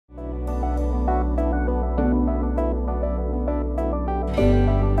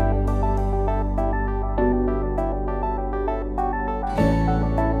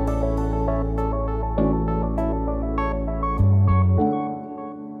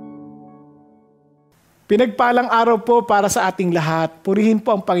Pinagpalang araw po para sa ating lahat. Purihin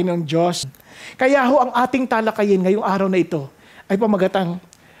po ang Panginoong Diyos. Kaya ho ang ating talakayin ngayong araw na ito ay pamagatang,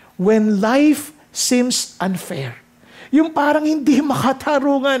 When Life Seems Unfair. Yung parang hindi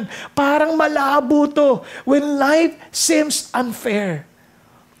makatarungan, parang malabo to. When life seems unfair,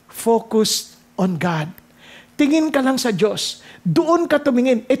 focus on God. Tingin ka lang sa Diyos. Doon ka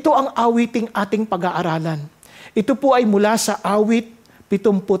tumingin. Ito ang awiting ating pag-aaralan. Ito po ay mula sa awit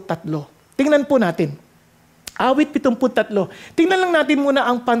 73. Tingnan po natin. Awit 73. Tingnan lang natin muna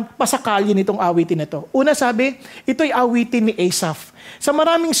ang pasakalyo nitong awitin na ito. Una sabi, ito'y awitin ni Asaph. Sa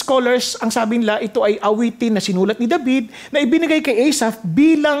maraming scholars, ang sabi nila, ito ay awitin na sinulat ni David na ibinigay kay Asaph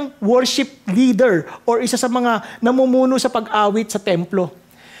bilang worship leader or isa sa mga namumuno sa pag-awit sa templo.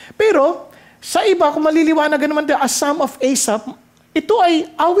 Pero, sa iba, kung maliliwanag naman ito, as Psalm of Asaph, ito ay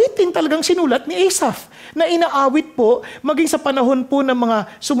awitin talagang sinulat ni Asaph na inaawit po maging sa panahon po ng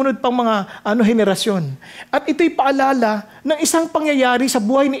mga sumunod pang mga henerasyon. At ito'y paalala ng isang pangyayari sa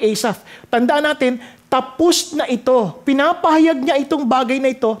buhay ni Asaph. Tandaan natin, tapos na ito. Pinapahayag niya itong bagay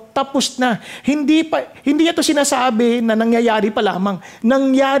na ito, tapos na. Hindi niya ito sinasabi na nangyayari pa lamang.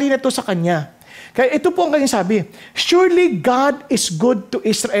 Nangyari na ito sa kanya. Kaya ito po ang kanyang sabi, surely God is good to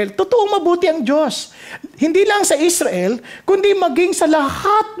Israel. Totoong mabuti ang Diyos. Hindi lang sa Israel, kundi maging sa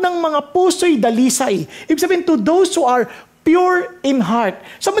lahat ng mga puso'y dalisay. Ibig sabihin, to those who are pure in heart.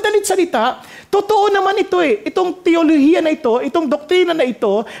 Sa madalit salita, totoo naman ito itong teolohiya na ito, itong doktrina na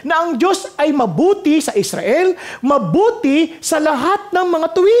ito, na ang Diyos ay mabuti sa Israel, mabuti sa lahat ng mga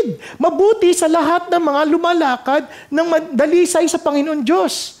tuwid, mabuti sa lahat ng mga lumalakad ng dalisay sa Panginoon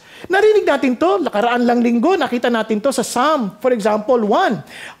Diyos. Narinig natin to, nakaraan lang linggo, nakita natin to sa Psalm, for example,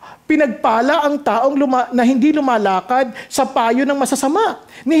 1. Pinagpala ang taong na hindi lumalakad sa payo ng masasama,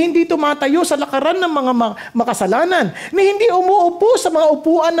 ni hindi tumatayo sa lakaran ng mga makasalanan, ni hindi umuupo sa mga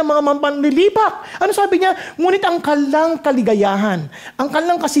upuan ng mga manlilibak. Ano sabi niya? Ngunit ang kalang kaligayahan, ang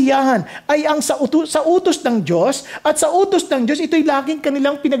kalang kasiyahan ay ang sa utos ng Diyos, at sa utos ng Diyos, ito'y laging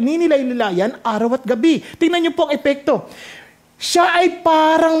kanilang pinagninilaylayan araw at gabi. Tingnan niyo po ang epekto. Siya ay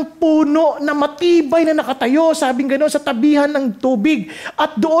parang puno na matibay na nakatayo, sabing gano'n, sa tabihan ng tubig.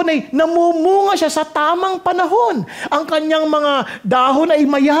 At doon ay namumunga siya sa tamang panahon. Ang kanyang mga dahon ay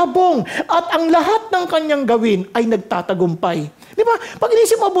mayabong. At ang lahat ng kanyang gawin ay nagtatagumpay. Di ba? Pag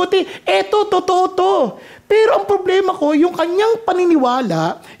inisip mabuti, eto, totoo to. Pero ang problema ko, yung kanyang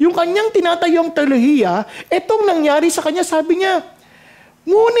paniniwala, yung kanyang tinatayong teolohiya, etong nangyari sa kanya, sabi niya,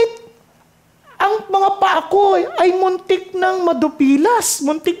 ngunit, ang mga paa ko ay muntik ng madupilas,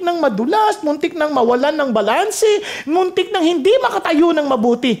 muntik ng madulas, muntik ng mawalan ng balanse, muntik ng hindi makatayo ng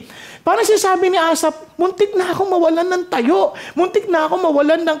mabuti. Parang sinasabi ni Asaph, muntik na akong mawalan ng tayo, muntik na akong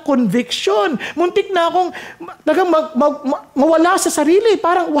mawalan ng conviction, muntik na akong mawala sa sarili.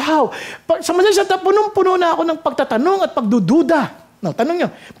 Parang wow, sa masasalita, punong-puno na ako ng pagtatanong at pagdududa. No, tanong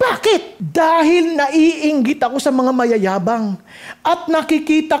nyo, bakit? Dahil naiinggit ako sa mga mayayabang at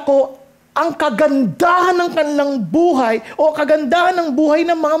nakikita ko ang kagandahan ng kanilang buhay o kagandahan ng buhay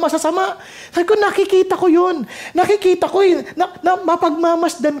ng mga masasama. Sabi ko, nakikita ko yun. Nakikita ko yun.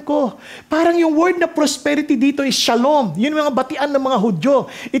 Mapagmamasdan ko. Parang yung word na prosperity dito is shalom. Yun yung mga batian ng mga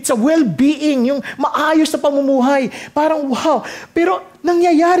Hudyo. It's a well-being, yung maayos na pamumuhay. Parang wow. Pero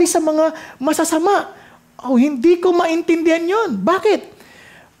nangyayari sa mga masasama. Oh, hindi ko maintindihan yun. Bakit?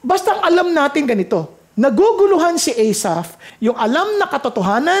 Basta alam natin ganito. Naguguluhan si Asaph, yung alam na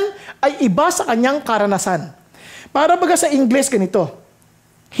katotohanan ay iba sa kanyang karanasan. Para baga sa English ganito,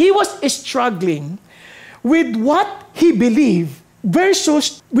 he was struggling with what he believed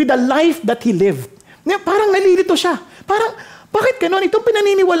versus with the life that he lived. Parang nalilito siya. Parang, bakit ganon? Itong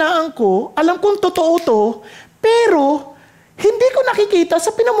pinaniniwalaan ko, alam kong totoo to, pero hindi ko nakikita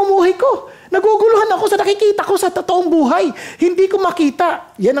sa pinamumuhay ko. Naguguluhan ako sa nakikita ko sa totoong buhay. Hindi ko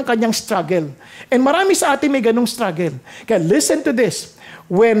makita. Yan ang kanyang struggle. And marami sa atin may ganong struggle. Kaya listen to this.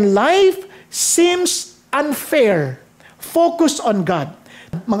 When life seems unfair, focus on God.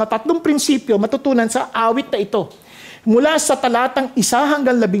 Mga 3 prinsipyo matutunan sa awit na ito. Mula sa talatang 1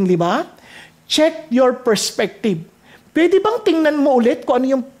 hanggang 15, check your perspective. Pwede bang tingnan mo ulit kung ano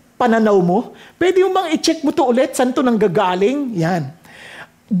yung pananaw mo? Pwede mo bang i-check mo to ulit? Saan to nanggagaling? Yan.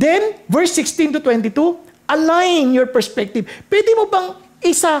 Then, verse 16 to 22, align your perspective. Pwede mo bang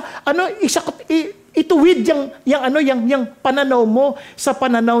ituwid yung pananaw mo sa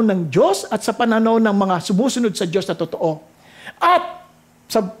pananaw ng Diyos at sa pananaw ng mga sumusunod sa Diyos na totoo. At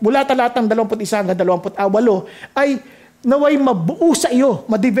mula talatang 21 hanggang 28 ay naway mabuo sa iyo,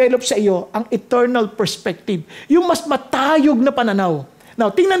 ma-develop sa iyo ang eternal perspective. Yung mas matayog na pananaw. Now,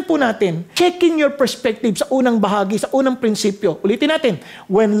 tingnan po natin. Checking your perspective sa unang bahagi, sa unang prinsipyo. Ulitin natin.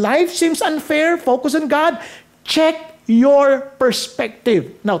 When life seems unfair, focus on God. Check your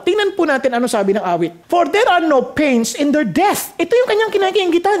perspective. Now, tingnan po natin ano sabi ng awit. For there are no pains in their death. Ito yung kanyang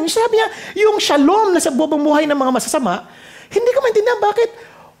kinakiinggitan. Sabi niya, yung shalom na sa buong buhay ng mga masasama, hindi ko maintindihan bakit.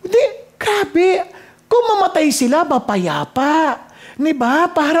 Hindi, grabe. Kung mamatay sila, mapayapa. Diba?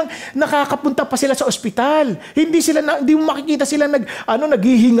 Parang nakakapunta pa sila sa ospital. Hindi mo makikita sila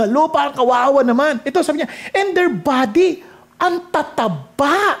naghihingalo, parang kawawa naman. Ito sabi niya, and their body, ang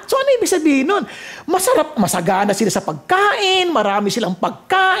tataba. So ano ibig sabihin nun? Masagana sila sa pagkain, marami silang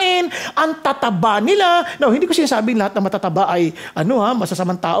pagkain, ang tataba nila. Now, hindi ko sinasabing lahat na matataba ay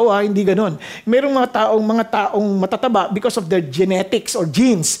masasamang tao, hindi ganoon. Merong mga taong matataba because of their genetics or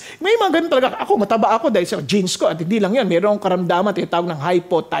genes. May mga ganun talaga. Ako, mataba ako dahil sa genes ko. At hindi lang yan. Merong karamdaman, tinatawag ng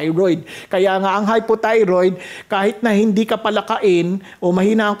hypothyroid. Kaya nga ang hypothyroid, kahit na hindi ka palakain o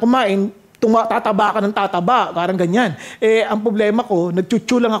mahina ang kumain, tataba ka ng tataba, parang ganyan. Ang problema ko,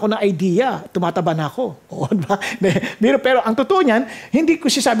 nagchuchu lang ako ng idea, tumataba na ako. Oo, diba? Pero ang totoo niyan, hindi ko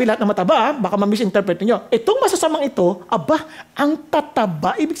sinasabi lahat na mataba, baka ma-misinterpret niyo. Itong masasamang ito, ang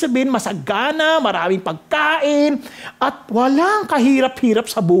tataba, ibig sabihin masagana, maraming pagkain, at walang kahirap-hirap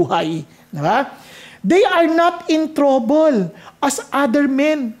sa buhay. Diba? They are not in trouble as other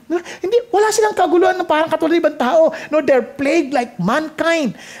men. Wala silang kaguluhan na parang katulad ibang tao. No, they're plagued like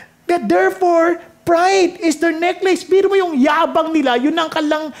mankind. That therefore, pride is their necklace. Biro mo yung yabang nila, yun ang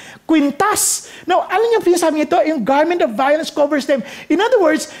kalang kwintas. Now, alam niyo pinasabi nito, yung garment of violence covers them. In other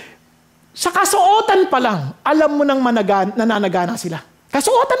words, sa kasuotan pa lang, alam mo nang nananagana sila.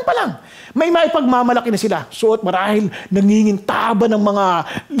 Kasuotan pa lang. May maipagmamalaki na sila. Suot marahil nangingintaba ng mga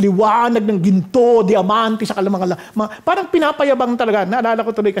liwanag ng ginto, diamante, sa parang pinapayabang talaga. Naalala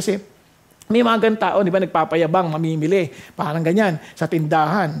ko tuloy kasi, may mga ganun tao, di ba, nagpapayabang, mamimili. Parang ganyan, sa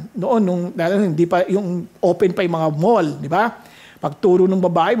tindahan. Noon, hindi pa, yung open pa yung mga mall, di ba? Pagturo ng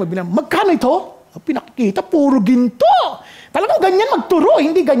babae, magkano ito? Pinakikita, puro ginto. Talagang ganyan magturo,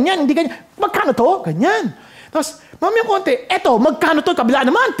 hindi ganyan. Magkano to? Ganyan. Tapos, mamayang konti, eto, magkano to? Kabila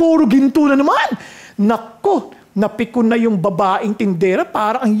naman, puro ginto na naman. Nako, napikon na yung babaeng tindera,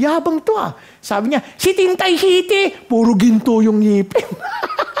 parang ang yabang to Sabi niya, si Tintay Hiti, puro ginto yung ngipin.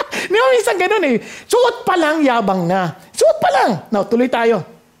 Di ba, minsan ganun Suot pa lang, yabang na. Suot pa lang. Now, tuloy tayo.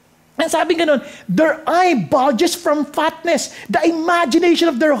 Ang sabi ganun, their eye bulges from fatness. The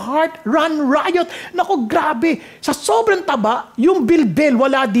imagination of their heart run riot. Naku, grabe. Sa sobrang taba, yung bilbil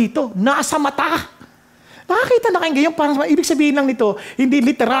wala dito. Nasa mata. Nakakita na kayo ngayon, parang ibig sabihin lang nito, hindi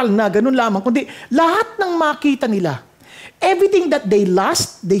literal na ganun lamang, kundi lahat ng makita nila, everything that they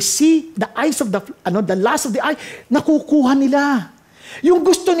lust, they see, the lust of the eye, nakukuha nila. Yung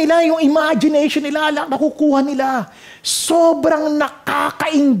gusto nila, yung imagination nila, nakukuha nila. Sobrang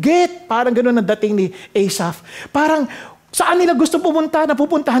nakakainggit. Parang gano'n ang dating ni Asaph. Parang saan nila gusto pumunta,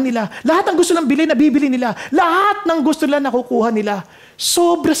 napupuntahan nila. Lahat ng gusto ng bilhin, nabibili nila. Lahat ng gusto nila, nakukuha nila.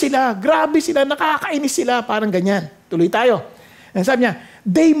 Sobra sila, grabe sila, nakakainis sila. Parang ganyan. Tuloy tayo. And sabi niya,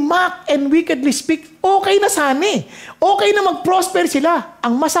 they mock and wickedly speak. Okay na sana Okay na mag-prosper sila.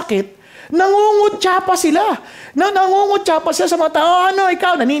 Ang masakit, nangungutya pa sila. Nangungutya pa sila sa mga tao.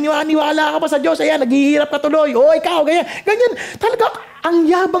 Ikaw, naniniwala ka pa sa Diyos. Ayan, naghihirap ka tuloy. Ikaw, ganyan. Ganyan. Talaga, ang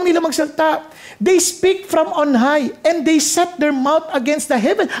yabang nila magsalta. They speak from on high and they set their mouth against the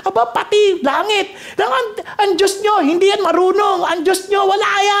heaven. Pati langit. Ang Diyos nyo, hindi yan marunong. Ang Diyos nyo,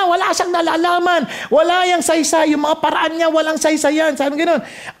 wala siyang nalalaman. Wala yang saysay. Yung mga paraan niya, walang saysayan. Sabi gano'n.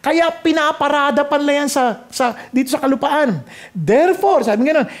 Kaya pinaparada pa nila yan dito sa kalupaan. Therefore, sabi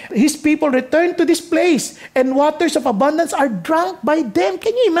gano'n, His people return to this place and waters of abundance are drunk by them.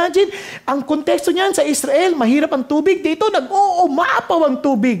 Can you imagine? Ang konteksto niyan sa Israel, mahirap ang tubig. Dito, nag-uumapaw ang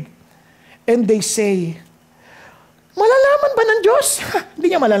tubig. And they say, malalaman ba ng Diyos?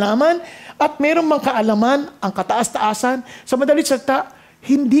 Hindi niya malalaman. At mayroong mga kaalaman, ang kataas-taasan. Sa madalit salita,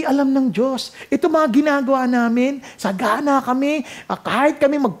 hindi alam ng Diyos. Ito mga ginagawa namin, sagana kami, kahit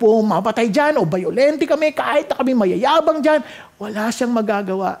kami magpumapatay dyan, o violente kami, kahit na kami mayayabang dyan, wala siyang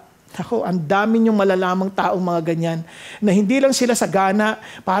magagawa. Ako, ang dami niyong malalamang taong mga ganyan, na hindi lang sila sagana,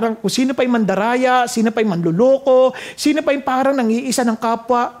 parang kung sino pa'y mandaraya, sino pa'y manluloko, sino pa'y parang nangiisa ng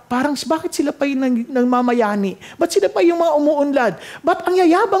kapwa, parang bakit sila pa'y nangmamayani? Ba't sila pa'y yung mga umuunlad? Ba't ang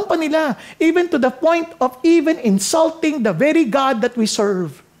yayabang pa nila? Even to the point of even insulting the very God that we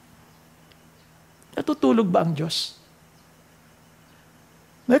serve. Natutulog ba ang Diyos?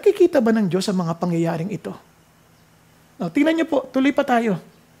 Nakikita ba ng Diyos ang mga pangyayaring ito? Now, tingnan niyo po, tuloy pa tayo.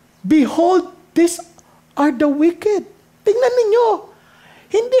 Behold, these are the wicked. Tingnan ninyo.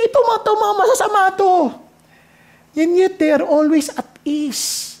 Hindi ito mga masasama to. And yet they are always at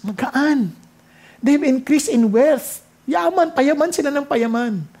ease. Magaan. They've increased in wealth. Yaman, payaman sila ng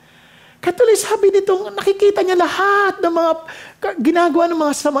payaman. Katuloy sabi nito, nakikita niya lahat ng mga ginagawa ng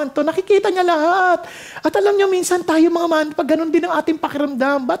mga samanto. Nakikita niya lahat. At alam niyo, minsan tayo mga man, pag ganun din ang ating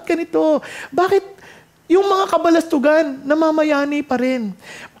pakiramdam. Ba't ganito? Bakit yung mga kabalastugan, namamayani pa rin?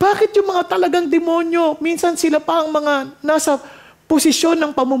 Bakit yung mga talagang demonyo, minsan sila pa ang mga nasa posisyon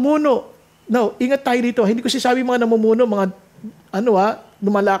ng pamumuno? No, ingat tayo dito. Hindi ko sinasabi mga namumuno, mga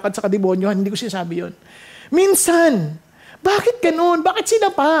lumalakad sa kademonyo. Hindi ko sinasabi yun. Minsan, bakit ganun? Bakit sila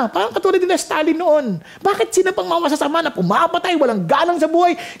pa? Parang katulad nila Stalin noon. Bakit sila pang mga masasama na pumamatay, walang galang sa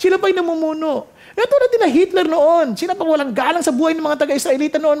buhay? Sila pa yung namumuno. Katulad nila Hitler noon. Sila pang walang galang sa buhay ng mga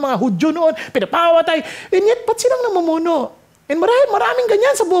taga-Israelita noon, mga Hudyo noon, pinapawatay. And yet, ba't silang namumuno? And maraming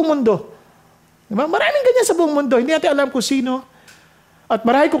ganyan sa buong mundo. Diba? Maraming ganyan sa buong mundo. Hindi natin alam kung sino. At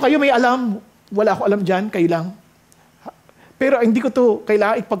marami kung kayo may alam, wala ako alam dyan, kayo lang. Pero hindi ko to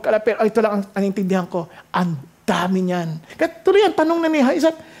kailangan ipagkala. Pero ito lang ang intindihan ko. Ang dami niyan. Kaya tuloy ang tanong na ni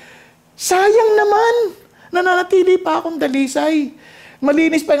Isaac, sayang naman, nananatili pa akong dalisay.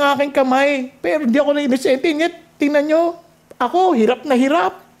 Malinis pa ang aking kamay, pero hindi ako na-inosente. Yet, tingnan nyo, ako, hirap na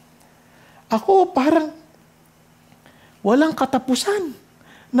hirap. Ako, parang walang katapusan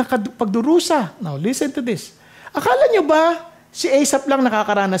na pagdurusa. Now, listen to this. Akala nyo ba, si Asaph lang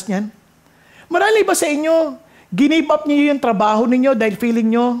nakakaranas niyan? Marami ba sa inyo, give up niyo yung trabaho ninyo dahil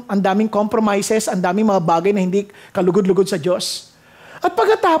feeling nyo ang daming compromises, ang daming mga bagay na hindi kalugod-lugod sa Diyos. At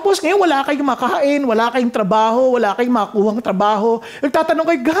pagkatapos, ngayon wala kayong makain, wala kayong trabaho, wala kayong makuhang trabaho. Nagtatanong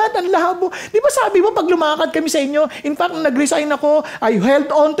kayo, God, ang labo. Di ba sabi mo pag lumakad kami sa inyo, in fact, nung nag-resign ako, I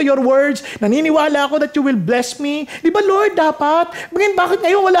held on to your words, naniniwala ako that you will bless me. Di ba Lord, dapat? Bakit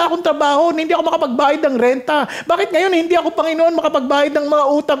ngayon wala akong trabaho, hindi ako makapagbayad ng renta? Bakit ngayon hindi ako, Panginoon, makapagbayad ng mga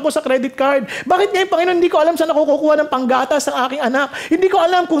utang ko sa credit card? Bakit ngayon, Panginoon, hindi ko alam saan ako kukuha ng panggatas ng aking anak? Hindi ko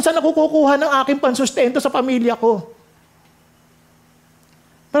alam kung saan ako kukuha ng aking pansustento sa pamilya ko.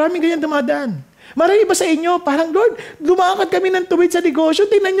 Maraming ganyan dumadaan. Marami ba sa inyo, parang Lord, lumakad kami ng tuwid sa negosyo,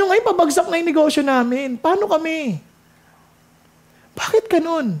 tingnan nyo ngayon, pabagsak na yung negosyo namin. Paano kami? Bakit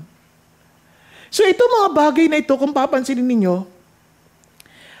ganun? So ito mga bagay na ito, kung papansinin ninyo,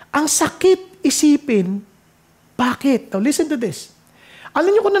 ang sakit isipin, bakit? Now listen to this.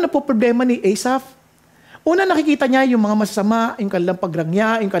 Alam nyo kung na napoproblema ni Asaph? Una, nakikita niya yung mga masasama, yung kanilang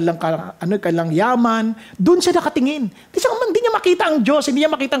pagrangya, yung kanilang yaman. Doon siya nakatingin. Hindi niya makita ang Diyos, hindi niya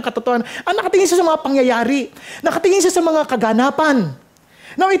makita ang katotohanan. Nakatingin siya sa mga pangyayari. Nakatingin siya sa mga kaganapan.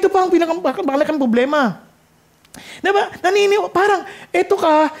 Now, ito pa ang pinakamalang problema. Diba? Parang, eto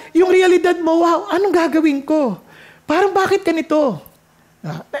ka, yung realidad mo, wow, anong gagawin ko? Parang bakit ganito?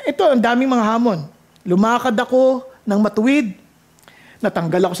 Ito, ang daming mga hamon. Lumakad ako ng matuwid,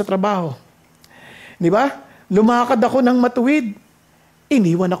 natanggal ako sa trabaho. Di ba? Lumakad ako ng matuwid.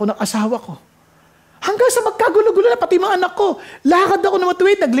 Iniwan ako ng asawa ko. Hanggang sa magkagulo-gulo na pati mga anak ko. Lakad ako ng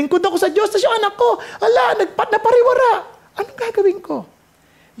matuwid, naglingkod ako sa Diyos, tapos yung anak ko, napariwara. Anong gagawin ko?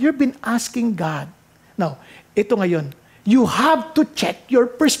 You've been asking God. Now, ito ngayon, you have to check your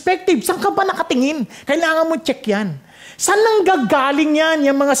perspective. Saan ka ba nakatingin? Kailangan mo check yan. Saan nang gagaling yan,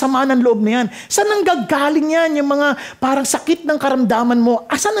 yung mga sama ng loob na yan? Saan nang gagaling yan, yung mga parang sakit ng karamdaman mo?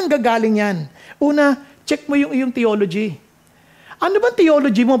 Saan nang gagaling yan? Una, check mo yung iyong theology. Ano ba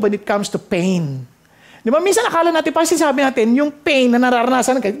theology mo when it comes to pain? Di ba? Minsan akala natin, parang sinasabi natin, yung pain na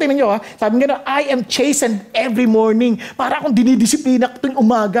nararanasan. Tingnan nyo, sabi nga, I am chastened every morning. Para akong dinidisiplina tuwing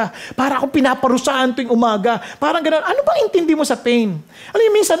umaga. Para akong pinaparusahan tuwing umaga. Parang gano'n. Ano bang intindi mo sa pain? Alam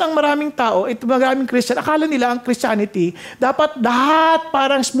niyo, minsan ang maraming tao, maraming Christian, akala nila ang Christianity, dapat lahat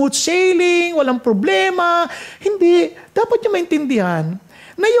parang smooth sailing, walang problema. Hindi. Dapat nyo maintindihan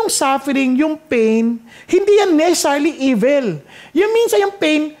na yung suffering, yung pain, hindi yan necessarily evil. Yung minsan yung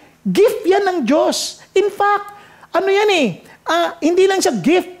pain, gift yan ng Diyos. In fact, hindi lang siya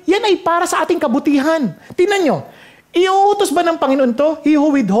gift, yan ay para sa ating kabutihan. Tingnan nyo, iuutos ba ng Panginoon to? He who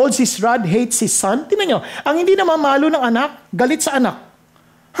withholds his rod hates his son. Tingnan nyo, ang hindi na mamalo ng anak, galit sa anak.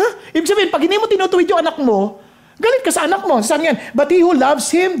 Ibig sabihin, pag hindi mo tinutuwid yung anak mo, galit ka sa anak mo. Saan yan? But he who loves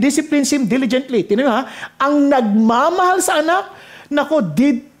him, disciplines him diligently. Tingnan nyo ang nagmamahal sa anak,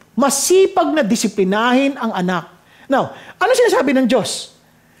 masipag na disiplinahin ang anak. Now, ano sinasabi ng Diyos?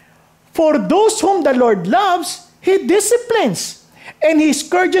 For those whom the Lord loves, He disciplines. And He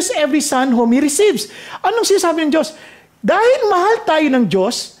scourges every son whom He receives. Anong sinasabi ng Diyos? Dahil mahal tayo ng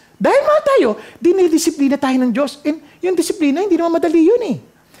Diyos, dinidisiplina tayo ng Diyos. And yung disiplina, hindi naman madali yun eh.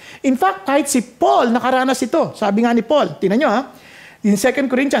 In fact, kahit si Paul nakaranas ito. Sabi nga ni Paul, tingnan nyo in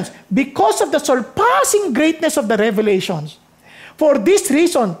 2 Corinthians, because of the surpassing greatness of the revelations, For this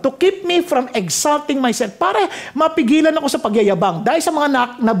reason, to keep me from exalting myself, para mapigilan ako sa pagyayabang. Dahil sa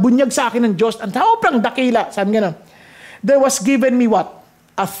mga nabunyag sa akin ng Diyos, ang sobrang dakila, sabi nga, there was given me what?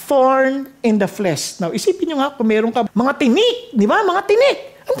 A thorn in the flesh. Now, isipin nyo nga, kung meron ka mga tinik, di ba? Mga tinik.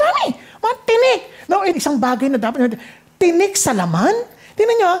 Ang dami. Mga tinik. Now, isang bagay na dapat, tinik sa laman?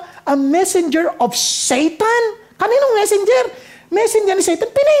 Tingnan nyo, a messenger of Satan. Kaninong messenger? Messenger ni Satan.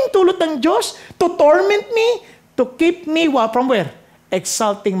 Pinahintulot ng Diyos to torment me, to keep me from where?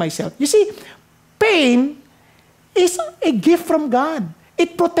 Exalting myself. You see, pain is a gift from God.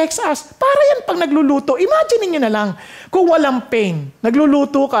 It protects us. Para yan pag nagluluto. Imagine niyo na lang, kung walang pain,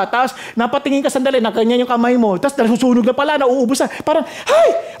 nagluluto ka, tapos napatingin ka sandali, nakanyan yung kamay mo, tapos nasusunog na pala, nauubos na. Parang, hay!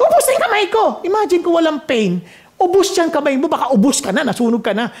 Ubos na yung kamay ko! Imagine kung walang pain, ubos yung kamay mo, baka ubos ka na, nasunog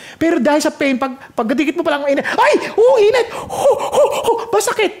ka na. Pero dahil sa pain, pagdikit mo palang init, ay! Init!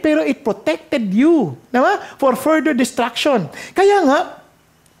 Masakit! Pero it protected you. Diba? For further distraction. Kaya nga,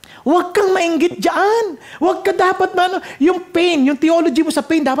 huwag kang mainggit dyan. Huwag ka dapat, yung pain, yung theology mo sa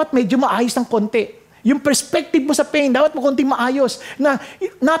pain, dapat medyo maayos ng konti. Yung perspective mo sa pain, dapat mo konting maayos. Na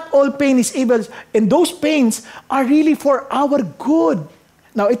not all pain is evil. And those pains are really for our good.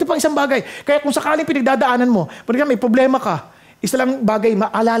 Now, ito pang isang bagay. Kaya kung sakaling pinagdadaanan mo, may problema ka, isa lang bagay,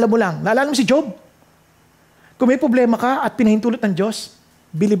 maalala mo lang. Naalala mo si Job? Kung may problema ka at pinahintulot ng Diyos,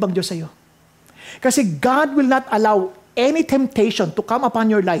 believe ang Diyos sa'yo. Kasi God will not allow any temptation to come upon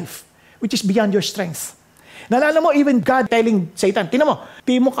your life which is beyond your strength. Naalala mo, even God telling Satan, tingnan mo,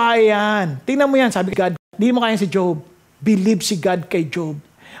 di mo kaya yan. Tingnan mo yan, sabi God, di mo kaya si Job. Believe si God kay Job.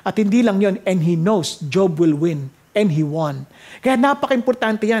 At hindi lang yun, and He knows Job will win. And he won. Kaya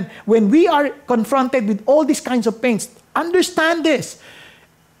napaka-importante yan. When we are confronted with all these kinds of pains, understand this.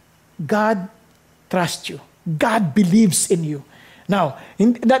 God trusts you. God believes in you. Now,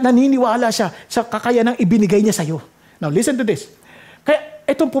 naniniwala siya sa kakayanang ibinigay niya sa'yo. Now, listen to this. Kaya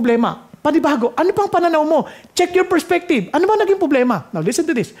itong problema, panibago, ano pang pananaw mo? Check your perspective. Ano ba naging problema? Now, listen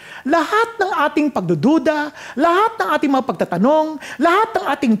to this. Lahat ng ating pagdududa, lahat ng ating mga pagtatanong, lahat ng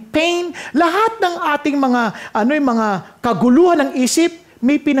ating pain, lahat ng ating mga kaguluhan ng isip,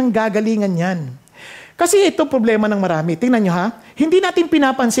 may pinanggagalingan yan. Kasi ito problema ng marami. Tingnan nyo ha, hindi natin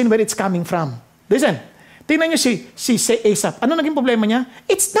pinapansin where it's coming from. Listen, tingnan nyo si Asaph. Ano naging problema niya?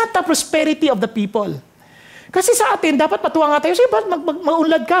 It's not the prosperity of the people. Kasi sa atin, dapat matuwa nga tayo. Sige,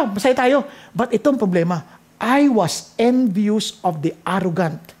 maunlad ka, masaya tayo. But itong problema, I was envious of the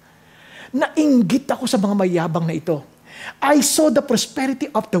arrogant. Nainggit ako sa mga mayabang na ito. I saw the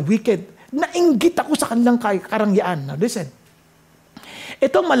prosperity of the wicked. Nainggit ako sa kanilang karangyaan. Now listen,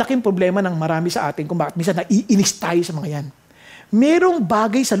 itong malaking problema ng marami sa atin kung bakit minsan naiinis tayo sa mga yan. Merong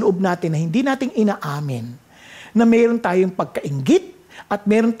bagay sa loob natin na hindi natin inaamin na meron tayong pagkainggit at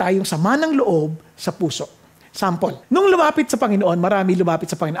meron tayong sama ng loob sa puso. Sample, nung lumapit sa Panginoon, marami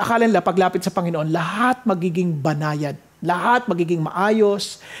lumapit sa Panginoon. Akala nila paglapit sa Panginoon, lahat magiging banayad. Lahat magiging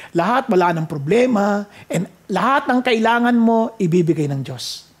maayos. Lahat wala ng problema. And lahat ng kailangan mo, ibibigay ng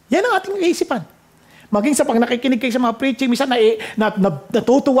Diyos. Yan ang ating isipan. Maging sa pag nakikinig kayo sa mga preaching, minsan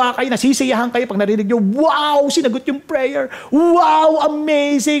natutuwa kayo, nasisiyahan kayo pag narinig nyo, wow, sinagot yung prayer. Wow,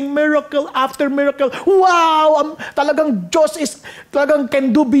 amazing, miracle after miracle. Wow, talagang Diyos talagang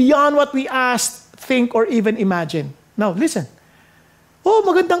can do beyond what we ask, think, or even imagine. Now, listen. Oh,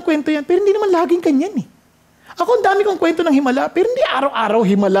 magandang kwento yan, pero hindi naman laging kanyan eh. Ako, ang dami kong kwento ng himala, pero hindi araw-araw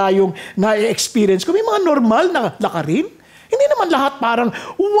himala yung na-experience ko. May mga normal na lakarin. Hindi naman lahat parang,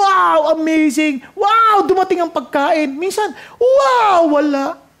 wow, amazing. Wow, dumating ang pagkain. Minsan, wow,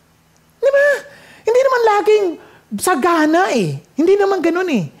 wala. Diba? Hindi naman laging sagana eh. Hindi naman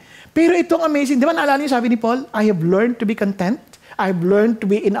ganun eh. Pero itong amazing. Di ba naalala niyo sabi ni Paul, I have learned to be content. I've learned to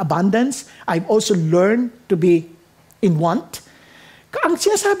be in abundance. I've also learned to be in want. Ang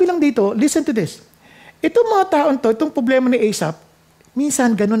sinasabi lang dito, listen to this. Itong mga taon to, itong problema ni Asaph,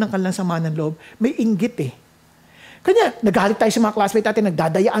 minsan ganun ang kanilang sama ng loob, may inggit eh. Kanya, nagalit tayo sa mga classmates natin,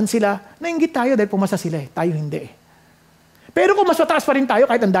 nagdadayaan sila, nainggit tayo dahil pumasa sila eh. Tayo hindi eh. Pero kung mas mataas pa rin tayo,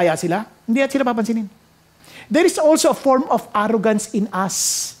 kahit ang daya sila, hindi at sila papansinin. There is also a form of arrogance in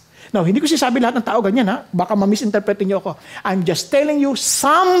us. Now, hindi ko sinasabi lahat ng tao ganyan ha. Baka ma-misinterpretin niyo ako. I'm just telling you,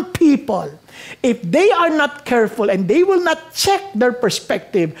 some people, if they are not careful and they will not check their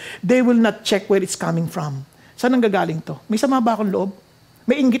perspective, they will not check where it's coming from. Saan ang gagaling to? May sama ba akong loob?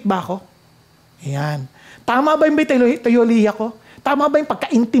 May inggit ba ako? Ayan. Tama ba yung teolohiya ko? Tama ba yung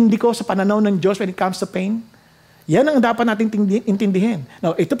pagkaintindi ko sa pananaw ng Diyos when it comes to pain? Yan ang dapat natin intindihin.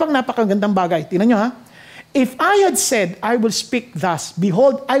 Now, ito pang napakagandang bagay. Tingnan nyo ha. If I had said, I will speak thus,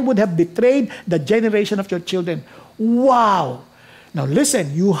 behold, I would have betrayed the generation of your children. Wow! Now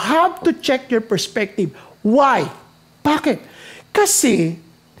listen, you have to check your perspective. Why? Bakit? Kasi,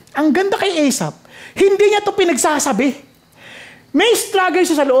 ang ganda kay Asaph, hindi niya to pinagsasabi. May struggle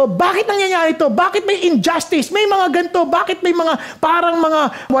siya sa loob. Bakit nangyayari ito? Bakit may injustice? May mga ganito. Bakit may mga parang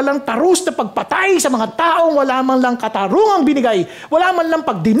mga walang tarus na pagpatay sa mga taong wala man lang katarungang binigay? Wala man lang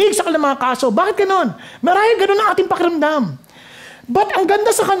pagdinig sa kanilang mga kaso. Bakit ganon? Marahil ganon ang ating pakiramdam. But ang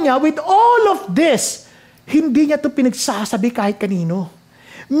ganda sa kanya, with all of this, hindi niya ito pinagsasabi kahit kanino.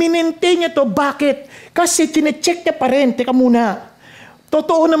 Minintay niya ito. Bakit? Kasi chinecheck niya pa rin. Teka muna.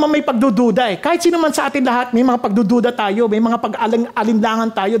 Totoo naman may pagdududa eh. Kahit sino man sa atin lahat, may mga pagdududa tayo, may mga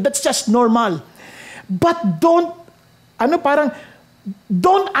pag-alinlangan tayo. That's just normal. But don't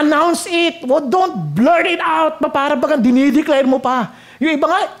announce it. Don't blurt it out. Para bagang dinideclare mo pa. Yung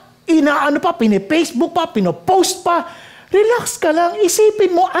iba nga, pini-Facebook pa, pinopost pa. Relax ka lang.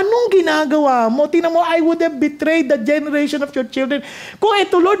 Isipin mo, anong ginagawa mo? Tingnan mo, I would have betrayed the generation of your children. Kung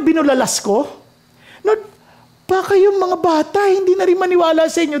ito, Lord, binulalas ko. Lord, baka yung mga bata, hindi na rin maniwala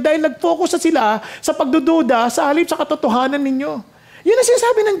sa inyo dahil nag-focus na sila sa pagdududa sa halip sa katotohanan ninyo. Yun ang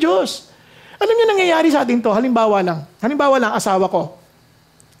sinasabi ng Diyos. Alam niyo nangyayari sa atin to? Halimbawa lang, asawa ko.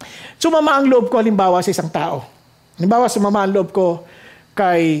 Sumama ang loob ko, halimbawa, sa isang tao. Halimbawa, sumama ang loob ko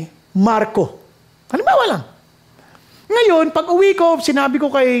kay Marco. Halimbawa lang. Ngayon, pag uwi ko, sinabi ko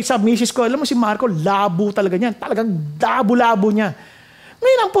sa misis ko, alam mo si Marco, labo talaga niyan. Talagang labo-labo niya.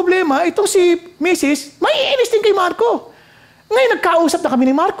 Ngayon ang problema, itong si Mrs., maiinis din kay Marco. Ngayon nagkausap na kami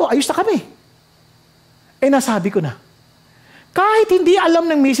ni Marco, ayos na kami. Nasabi ko na, kahit hindi alam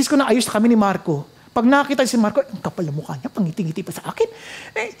ng Mrs. ko na ayos na kami ni Marco, pag nakita si Marco, ang kapal na mukha niya, pangiti-ngiti pa sa akin.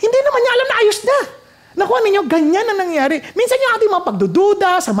 Hindi naman niya alam na ayos na. Nakuha ninyo, ganyan ang nangyari. Minsan yung ating mga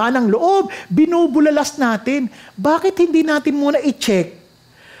pagdududa, sama ng loob, binubulalas natin. Bakit hindi natin muna i-check?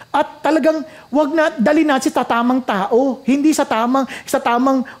 At talagang wag na dali natin sa tamang tao, hindi sa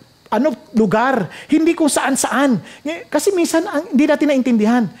tamang lugar, hindi kung saan-saan. Kasi minsan hindi natin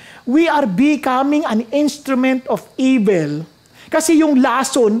naintindihan. We are becoming an instrument of evil. Kasi yung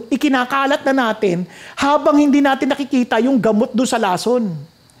lason, ikinakalat na natin habang hindi natin nakikita yung gamot doon sa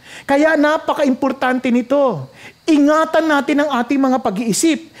lason. Kaya napaka-importante nito. Ingatan natin ang ating mga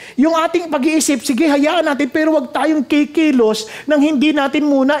pag-iisip. Yung ating pag-iisip, sige, hayaan natin, pero wag tayong kikilos nang hindi natin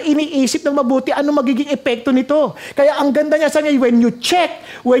muna iniisip ng mabuti ano magiging epekto nito. Kaya ang ganda niya sa ngayon, when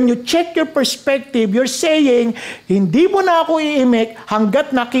you check your perspective, you're saying, hindi mo na ako iimik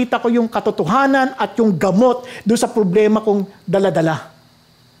hanggat nakita ko yung katotohanan at yung gamot doon sa problema kong dala-dala.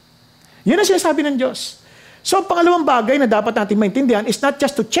 Yun ang sinasabi ng Diyos. So, ang pangalawang bagay na dapat natin maintindihan is not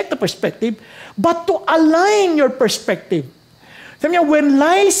just to check the perspective, but to align your perspective. Sabi niya, when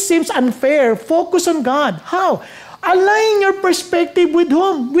life seems unfair, focus on God. How? Align your perspective with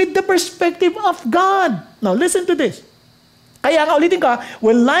whom? With the perspective of God. Now, listen to this. Kaya nga ulitin ka,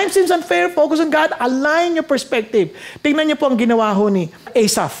 when life seems unfair, focus on God, align your perspective. Tingnan niyo po ang ginawa ho ni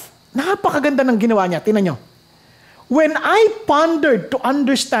Asaph. Napakaganda ng ginawa niya. Tingnan niyo. When I pondered to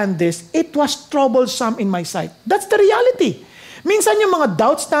understand this, it was troublesome in my sight. That's the reality. Minsan yung mga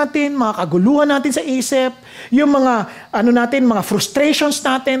doubts natin, mga kaguluhan natin sa isip, yung mga mga frustrations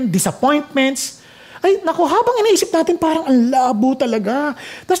natin, disappointments, ay naku, habang iniisip natin parang ang labo talaga.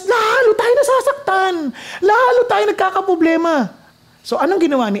 Tapos lalo tayo nasasaktan, lalo tayo nagkakaproblema. So anong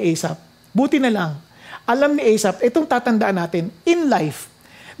ginawa ni Asaph? Buti na lang. Alam ni Asaph, itong tatandaan natin, in life,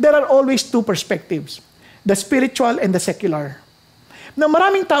 there are always two perspectives. The spiritual and the secular. Na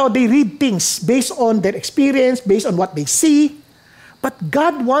maraming tao, they read things based on their experience, based on what they see. But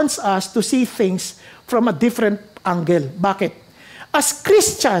God wants us to see things from a different angle. Bakit? As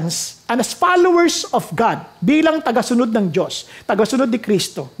Christians and as followers of God, bilang tagasunod ng Diyos, tagasunod ni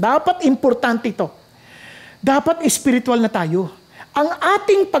Kristo, dapat importante ito. Dapat spiritual na tayo. Ang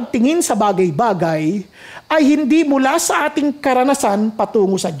ating pagtingin sa bagay-bagay ay hindi mula sa ating karanasan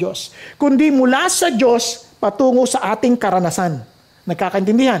patungo sa Diyos, kundi mula sa Diyos patungo sa ating karanasan.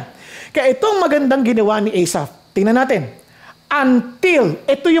 Nagkakaintindihan? Kaya itong magandang ginawa ni Asaph, tingnan natin.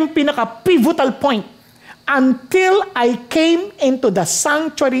 Ito yung pinaka-pivotal point, until I came into the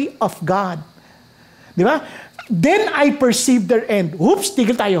sanctuary of God. Di ba? Then I perceived their end. Oops,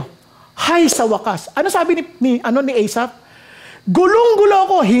 tigil tayo. Hay, sa wakas. Ano sabi ni Asaph? Gulong-gulo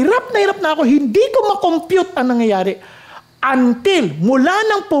ako, hirap na ako, hindi ko makompute ang nangyayari. Until, mula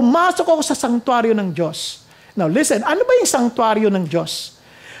nang pumasok ako sa sanctuaryo ng Diyos. Now listen, ano ba yung sanctuaryo ng Diyos?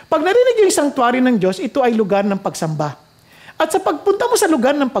 Pag narinig yung sanctuaryo ng Diyos, ito ay lugar ng pagsamba. At sa pagpunta mo sa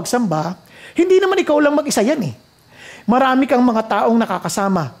lugar ng pagsamba, hindi naman ikaw lang mag-isa yan eh. Marami kang mga taong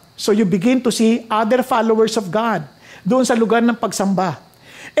nakakasama. So you begin to see other followers of God doon sa lugar ng pagsamba.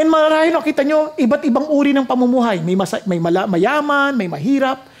 And marahil nakita nyo, iba't ibang uri ng pamumuhay. May mayaman, may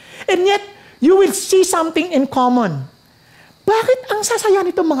mahirap. And yet, you will see something in common. bakit ang sasaya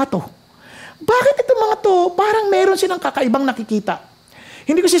nitong mga to? Bakit itong mga to, parang meron silang kakaibang nakikita?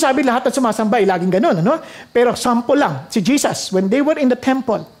 Hindi ko sinasabi lahat at sumasamba ay laging ganun, ano? Pero sample lang, si Jesus, when they were in the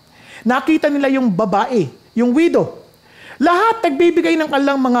temple, nakita nila yung babae, yung widow. Lahat nagbibigay ng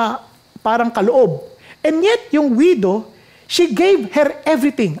kanilang mga parang kaloob. And yet, yung widow, she gave her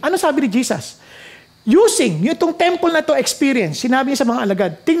everything. Ano sabi ni Jesus? Using itong temple na to experience, sinabi niya sa mga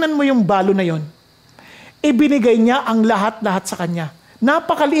alagad, tingnan mo yung balo na yon. Ibinigay niya ang lahat-lahat sa kanya.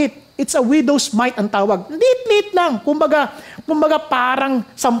 Napakaliit. It's a widow's mite ang tawag. Lit-lit lang. Kumbaga parang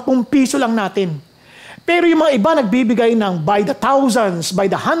 10 piso lang natin. Pero yung mga iba nagbibigay ng by the thousands, by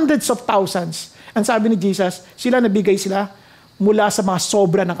the hundreds of thousands. Ang sabi ni Jesus, nabigay sila mula sa mga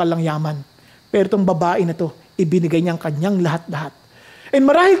sobra ng kanilang yaman. Pero itong babae na to, ibinigay niya ang kanyang lahat-lahat. And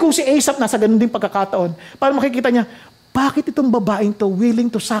marahil kung si Asaph nasa ganun din pagkakataon, para makikita niya, bakit itong babaeng to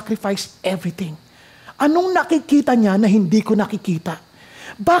willing to sacrifice everything? Anong nakikita niya na hindi ko nakikita?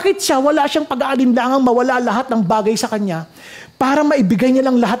 Bakit siya wala siyang pag-aalinlangang mawala lahat ng bagay sa kanya para maibigay niya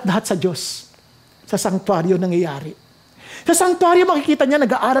lang lahat-lahat sa Diyos? Sa sanctuaryo nangyayari. Sa sanctuaryo makikita niya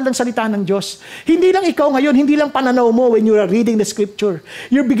nag-aaral ng salita ng Diyos. Hindi lang ikaw ngayon, hindi lang pananaw mo when you are reading the scripture.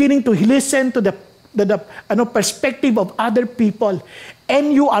 You're beginning to listen to the perspective of other people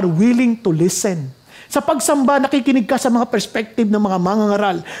and you are willing to listen. Sa pagsamba, nakikinig ka sa mga perspective ng mga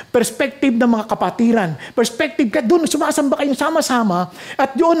mangangaral, perspective ng mga kapatiran, perspective ka, doon sumasamba kayong sama-sama,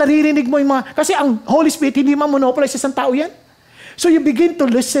 at doon naririnig mo yung mga, kasi ang Holy Spirit, hindi ma-monopolize sa isang tao yan. So you begin to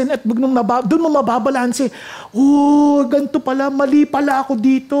listen at doon mo mababalanse, ganito pala, mali pala ako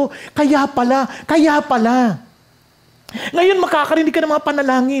dito, kaya pala. Ngayon, makakarinig ka ng mga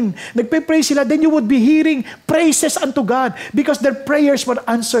panalangin. Nagpe-pray sila, then you would be hearing praises unto God because their prayers were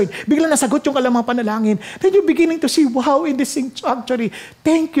answered. Biglang nasagot yung kanilang mga panalangin. Then you're beginning to see, wow, in this sanctuary,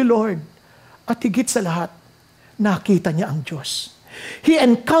 thank you, Lord. At higit sa lahat, nakita niya ang Diyos. He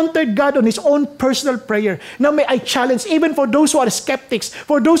encountered God on his own personal prayer. Now may I challenge, even for those who are skeptics,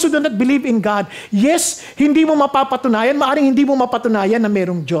 for those who do not believe in God, yes, hindi mo mapapatunayan, maaaring hindi mo mapatunayan na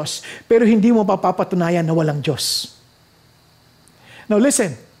merong Diyos, pero hindi mo mapapatunayan na walang Diyos. Now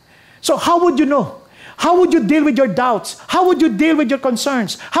listen, so how would you know? How would you deal with your doubts? How would you deal with your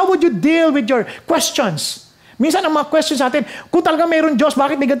concerns? How would you deal with your questions? Minsan ang mga questions natin, kung talaga mayroon Diyos,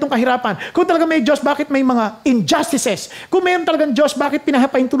 bakit may ganitong kahirapan? Kung talaga may Diyos, bakit may mga injustices? Kung mayroon talagang Diyos, bakit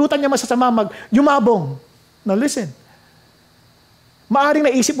pinahintulutan niya masasama yumabong? Now listen, maaring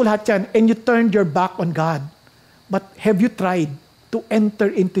naisip mo lahat yan and you turned your back on God. But have you tried to enter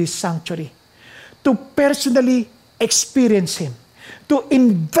into His sanctuary? To personally experience Him? To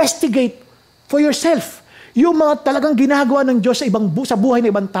investigate for yourself yung mga talagang ginagawa ng Diyos sa buhay ng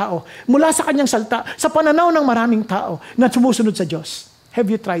ibang tao, mula sa kanyang salita, sa pananaw ng maraming tao na sumusunod sa Diyos.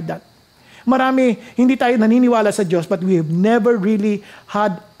 Have you tried that? Marami, hindi tayo naniniwala sa Diyos, but we have never really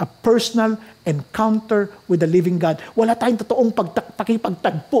had a personal encounter with the living God. Wala tayong totoong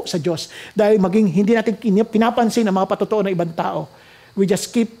pakipagtagpo sa Diyos dahil maging hindi natin pinapansin ang mga patotoo ng ibang tao. We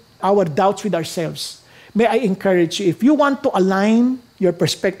just keep our doubts with ourselves. May I encourage you, if you want to align your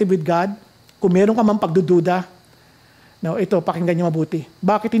perspective with God, kung meron ka mang pagdududa, now ito, pakinggan niyo mabuti.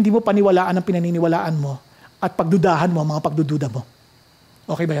 Bakit hindi mo paniwalaan ang pinaniniwalaan mo at pagdudahan mo ang mga pagdududa mo?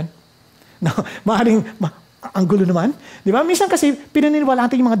 Okay ba yan? No, ang gulo naman. Di ba? Minsan kasi pinaniniwalaan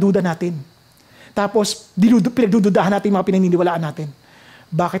natin yung mga duda natin. Tapos, pinagdududahan natin yung mga pinaniniwalaan natin.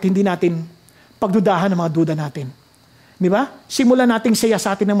 Bakit hindi natin pagdudahan ang mga duda natin? Di ba? Simulan nating saya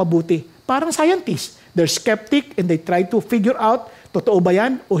sa atin ng mabuti. Parang scientist. They're skeptic and they try to figure out, totoo ba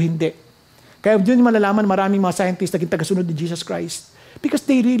yan o hindi. Kaya yun malalaman maraming mga scientists naging tagasunod ni Jesus Christ. Because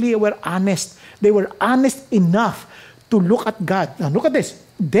they really were honest. They were honest enough to look at God. Now, look at this.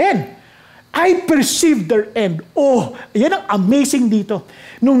 Then, I perceived their end. Oh, yan ang amazing dito.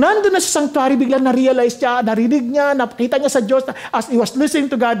 Nung nandun na sa sanctuary, biglang na-realize niya, narinig niya, nakita niya sa Diyos, as he was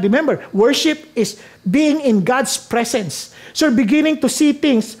listening to God. Remember, worship is being in God's presence. So, beginning to see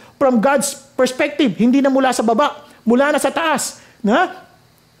things from God's perspective, hindi na mula sa baba, mula na sa taas.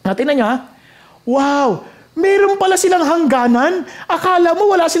 Tingnan niyo ha? Wow! Meron pala silang hangganan. Akala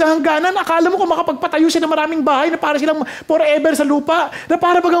mo wala silang hangganan. Akala mo kung makapagpatayo sila ng maraming bahay na para silang forever sa lupa. Na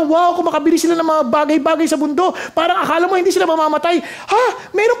para bagang wow, kung makabili sila ng mga bagay-bagay sa mundo. Parang akala mo hindi sila mamamatay.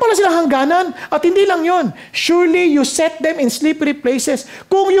 Ha? Meron pala silang hangganan. At hindi lang yon. Surely you set them in slippery places.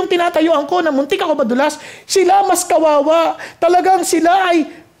 Kung yung tinatayuan ko na muntik ako madulas, sila mas kawawa. Talagang sila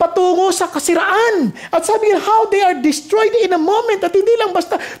ay patungo sa kasiraan. At sabi niya, how they are destroyed in a moment. At hindi lang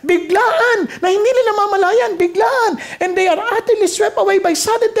basta biglaan, na hindi nila mamalayan, biglaan. And they are utterly swept away by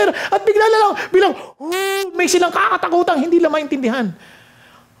sudden terror. At bilang, may silang kakatakutang hindi nila maintindihan.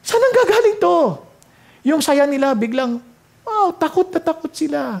 Saan ang gagaling to? Yung saya nila biglang Wow, takot na takot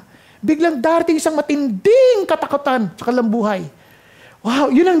sila. Biglang darating isang matinding katakutan sa kanilang buhay.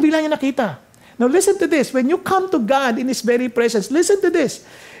 Wow, yun ang bigla niya nakita. Now listen to this. When you come to God in His very presence, listen to this.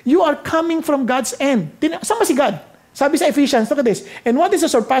 You are coming from God's end. Saan ba si God? Sabi sa Ephesians, look at this. And what is the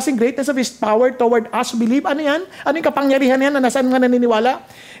surpassing greatness of His power toward us who believe? Ano yan? Ano yung kapangyarihan yan na nasaan nga naniniwala?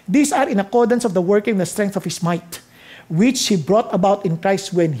 These are in accordance of the working and the strength of His might, which He brought about in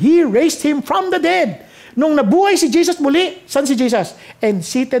Christ when He raised Him from the dead. Nung nabuhay si Jesus muli, saan si Jesus? And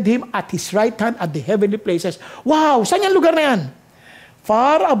seated Him at His right hand at the heavenly places. Wow! Saan yung lugar na yan?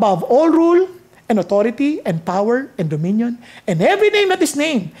 Far above all rule and authority and power and dominion and every name that is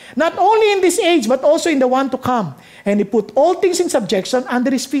named, not only in this age but also in the one to come. And He put all things in subjection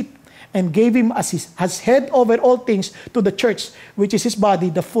under His feet and gave Him as head over all things to the church, which is His body,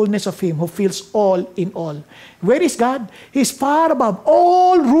 the fullness of Him who fills all in all. Where is God? He's far above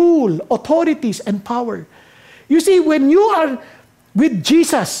all rule, authorities, and power. You see, when you are with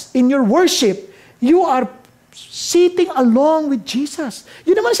Jesus in your worship, you are sitting along with Jesus.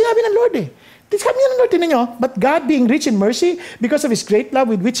 Yun naman sinabi ng Lord eh. Sabi niya ng Lord, tinan nyo, but God being rich in mercy, because of His great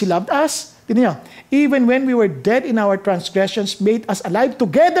love with which He loved us, tinan nyo, even when we were dead in our transgressions, made us alive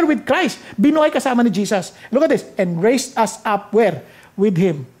together with Christ. Binuhay kasama ni Jesus. Look at this. And raised us up where? With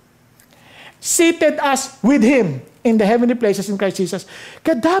Him. Seated us with Him in the heavenly places in Christ Jesus.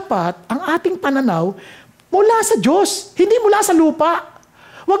 Kaya dapat, ang ating pananaw, mula sa Diyos, hindi mula sa lupa.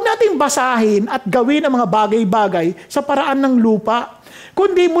 Huwag nating basahin at gawin ang mga bagay-bagay sa paraan ng lupa,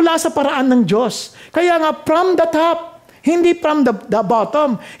 kundi mula sa paraan ng Diyos. Kaya nga, from the top, hindi from the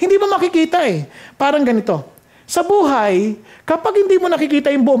bottom. Hindi mo makikita eh. Parang ganito. Sa buhay, kapag hindi mo nakikita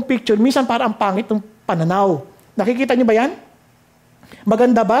yung buong picture, minsan parang ang pangit ng pananaw. Nakikita niyo ba yan?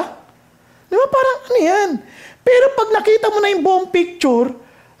 Maganda ba? Di ba parang ano yan? Pero pag nakita mo na yung buong picture,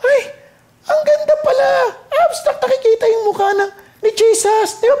 ay, ang ganda pala. Abstract, nakikita yung mukha ni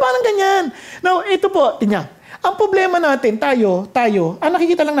Jesus. Di ba parang ganyan? Now, ito po, tingnan. Ang problema natin, tayo, ang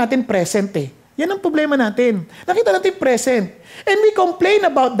nakikita lang natin present eh. Yan ang problema natin. Nakita natin present. And we complain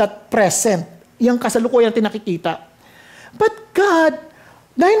about that present. Yung kasalukuyan natin nakikita. But God,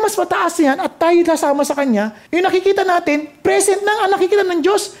 dahil mas mataas yan at tayo kasama sa Kanya, yung nakikita natin, present lang ang nakikita ng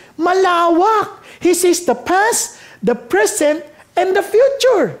Diyos. Malawak. He sees the past, the present, and the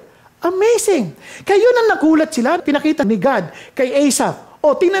future. Amazing. Kaya yun ang nagulat sila. Pinakita ni God kay Asaph.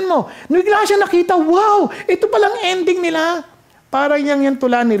 O, tingnan mo. Bigla siya nakita, wow, ito palang ending nila. Parang yung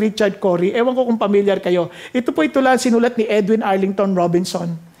tula ni Richard Cory. Ewan ko kung familiar kayo. Ito po yung tula sinulat ni Edwin Arlington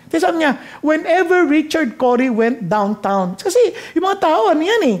Robinson. Kasi sabi niya, whenever Richard Cory went downtown, kasi yung mga tao, ano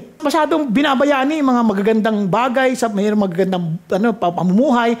yan eh, masyadong binabayani yung mga magagandang bagay, mayroong magagandang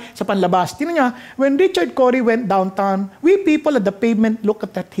pamumuhay sa panlabas. Tingnan niya, when Richard Cory went downtown, we people at the pavement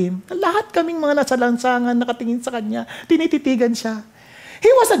looked at him. Lahat kaming mga nasa lansangan, nakatingin sa kanya, tinititigan siya. He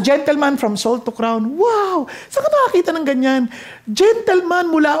was a gentleman from soul to crown. Wow! Saan ka nakakita ng ganyan?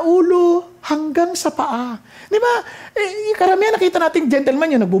 Gentleman mula ulo hanggang sa paa. Di ba? Karamihan nakita nating gentleman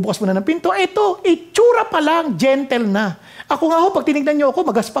yung nagbubukas mo na ng pinto. Ito, itsura pa lang, gentle na. Ako nga ho, pag tinignan niyo ako,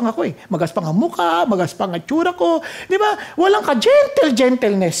 magaspang ako eh. Magaspang ang mukha, magaspang ang tsura ko. Di ba? Walang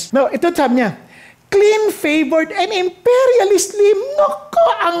gentleness. No, ito sabi niya, clean, favored, and imperially slim. Nako,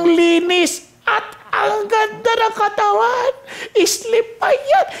 ang linis at ang ganda ng katawan. Slim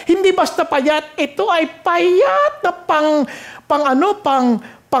payat. Hindi basta payat. Ito ay payat na pang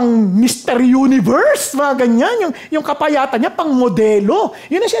Mr. Universe. Mga ganyan. Yung kapayatan niya, pang modelo.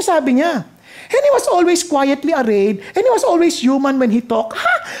 Yun ang siya sabi niya. And he was always quietly arrayed. And he was always human when he talked.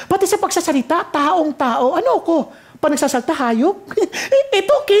 Pati sa pagsasalita, taong-tao. Ano ko? Pag nagsasalita, hayop?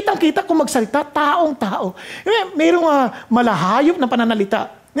 Ito, kitang-kita kung magsalita, taong-tao. Mayroong malahayop na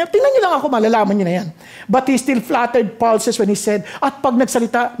pananalita. Tingnan niyo lang ako, malalaman niyo na yan. But he still flattered pulses when he said, at pag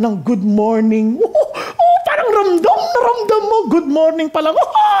nagsalita ng good morning, parang ramdam mo, good morning pa lang,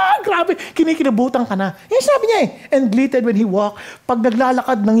 grabe, kinikilabutan ka na. Yan sabi niya eh. And glittered when he walked, pag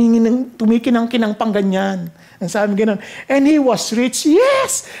naglalakad, tumikinang-kinang pang ganyan. Ang sabi gano'n. And he was rich,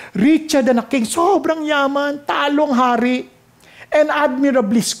 yes, richer than a king, sobrang yaman, talong hari. And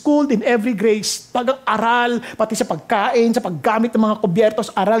admirably schooled in every grace. Pag-aral, pati sa pagkain, sa paggamit ng mga kubyertos,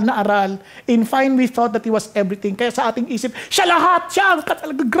 aral na aral. In fine, we thought that he was everything. Kaya sa ating isip, siya lahat, siya,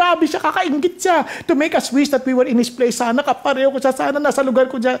 grabe siya, kakaingit siya. To make us wish that we were in his place. Sana kapareho ko siya, sana nasa lugar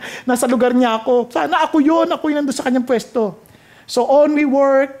niya ako. Sana ako yun nandun sa kanyang pwesto. So on we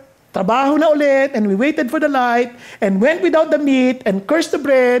worked, trabaho na ulit, and we waited for the light, and went without the meat, and cursed the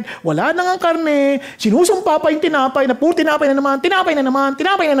bread, wala na nga karne, sinusumpa pa yung tinapay, na puro tinapay na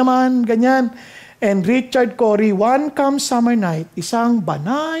naman, ganyan. And Richard Cory, one calm summer night, isang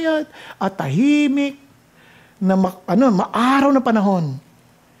banayad at tahimik na maaraw na panahon,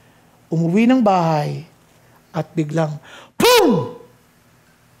 umuwi ng bahay at biglang, boom!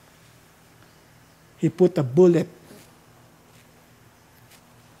 He put a bullet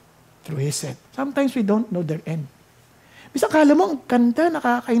through his head. Sometimes we don't know their end. Bisa akala mo, ang ganda,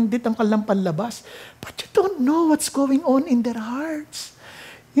 nakakaindit ang kanilang panlabas. But you don't know what's going on in their hearts.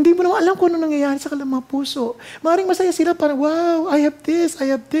 Hindi mo naman alam kung ano nangyayari sa kanilang mga puso. Maring masaya sila, parang, wow, I have this, I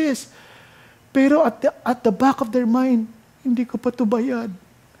have this. Pero at the back of their mind, hindi ko pa ito bayad.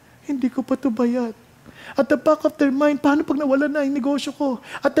 Hindi ko pa ito bayad. At the back of their mind, paano pag nawala na yung negosyo ko?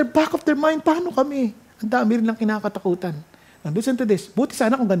 At the back of their mind, paano kami? Ang dami rin lang kinakatakutan. Now listen to this. Buti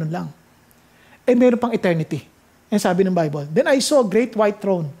sana kung ganun lang. Eh meron pang eternity. And sabi ng Bible, then I saw a great white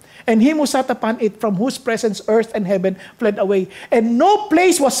throne, and him who sat upon it, from whose presence earth and heaven fled away, and no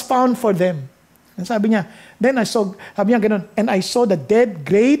place was found for them. And sabi niya, sabi niya ganun, and I saw the dead,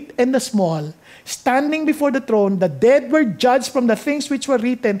 great and the small, standing before the throne. The dead were judged from the things which were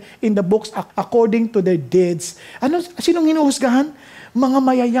written in the books according to their deeds. Sinong hinuhusgahan? Mga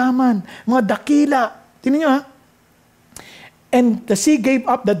mayayaman, mga dakila. Tingnan niyo ha. And the sea gave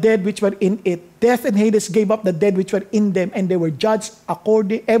up the dead which were in it. Death and Hades gave up the dead which were in them, and they were judged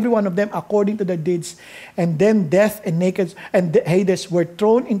every one of them according to their deeds. And then death and Hades were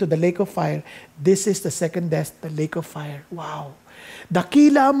thrown into the lake of fire. This is the second death, the lake of fire. Wow.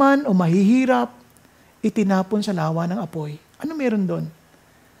 Dakila man o mahihirap, itinapon sa lawa ng apoy. Ano meron doon?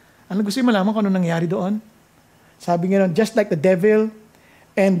 Ano gusto niyo malaman kung ano nangyari doon? Sabi nga, just like the devil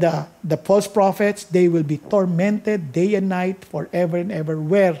and the false prophets, they will be tormented day and night forever and ever.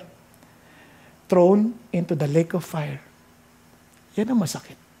 Where? Thrown into the lake of fire. Yan ang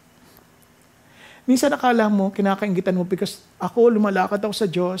masakit. Minsan nakala mo, kinakaingitan mo because ako, lumalakad ako sa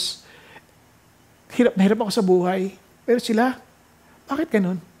Diyos, hirap na hirap ako sa buhay. Pero sila, bakit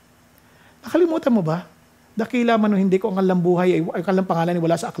ganun? Nakalimutan mo ba? Dakila man o hindi ko ang kalang buhay, ang kalang pangalan ay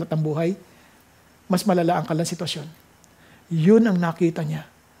wala sa aklat ng buhay, mas malala ang kalang sitwasyon. Yun ang nakita niya.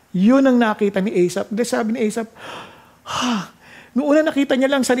 Yun ang nakita ni Asaph. Sabi ni Asaph, noong una nakita niya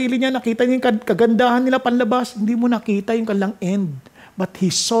lang sarili niya, nakita niya yung kagandahan nila panlabas, hindi mo nakita yung kalang end. But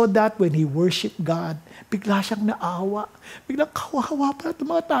he saw that when he worshiped God. Bigla siyang naawa. Biglang kawawa pa itong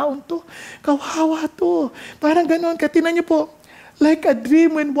mga taon to. Kawawa to. Parang ganon. Katinan niyo po, like a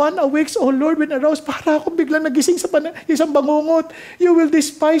dream when one awakes, O Lord, when aroused, para akong biglang nagising sa isang bangungot. You will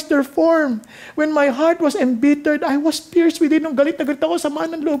despise their form. When my heart was embittered, I was pierced within. Nung galit na galit ako, sama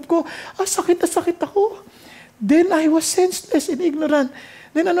ng loob ko. Sakit na sakit ako. Then I was senseless and ignorant.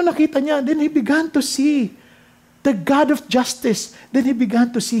 Then ano nakita niya? Then he began to see the God of justice. Then he began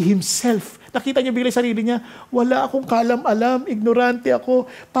to see himself. Nakita niya bigla sarili niya, wala akong kalam-alam, ignorante ako,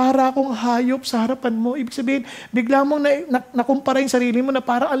 para akong hayop sa harapan mo. Ibig sabihin, bigla mong nakumpara yung sarili mo na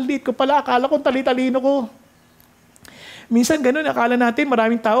parang ang liit ko pala, akala kong tali-talino ko. Minsan ganun, akala natin,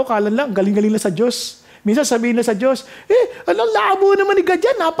 maraming tao, akala lang, galing-galing lang sa Diyos. Minsan sabihin na sa Diyos, alang labo naman ni God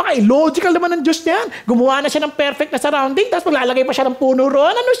yan, napaka-illogical naman ng Diyos niyan. Gumawa na siya ng perfect na surrounding, tapos maglalagay pa siya ng puno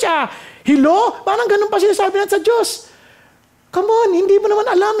roon. Ano siya? Hilo? Parang ganun pa sinasabi natin sa Diyos. Come on, hindi mo naman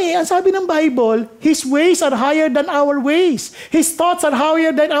alam eh. Ang sabi ng Bible, His ways are higher than our ways. His thoughts are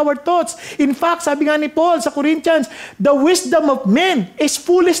higher than our thoughts. In fact, sabi nga ni Paul sa Corinthians, the wisdom of men is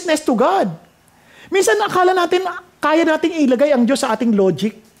foolishness to God. Minsan akala natin, kaya nating ilagay ang Diyos sa ating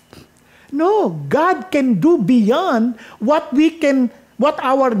logic. No, God can do beyond what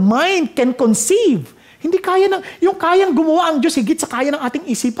our mind can conceive. Hindi kaya yung kayang gumawa ang Diyos higit sa kaya ng ating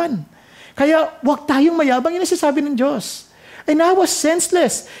isipan. Kaya wag tayong mayabang, yun ang sinasabi ng Diyos. And I was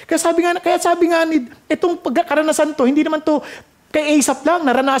senseless. Kaya sabi nga ni itong pagkaranasan to, hindi naman to kay Asaph lang,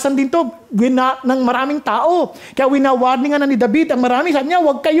 naranasan din to ng maraming tao. Kaya winawarningan na ni David ang marami. Sabi niya,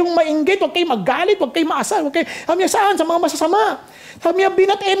 huwag kayong mainggit, huwag kayong magalit, huwag kayong maasar. Sabi niya, saan? Sa mga masasama. Sabi niya, be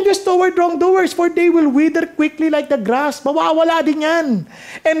not envious toward wrongdoers, for they will wither quickly like the grass. Mawawala din yan.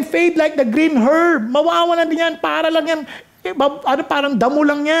 And fade like the green herb. Mawawala din yan. Para lang yan. Parang damo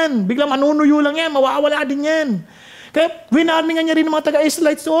lang yan. Biglang manunuyo lang yan. Mawawala din yan. Kaya winarningan niya rin ng mga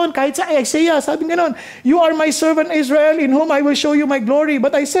taga-Israelites doon, kahit sa Isaiah, sabi nga nun, you are my servant Israel, in whom I will show you my glory.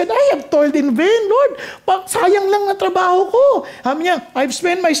 But I said, I have toiled in vain, Lord. Sayang lang ang trabaho ko. Sabi niya, I've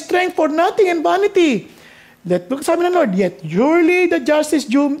spent my strength for nothing and vanity. Sabi ng Lord, yet surely the justice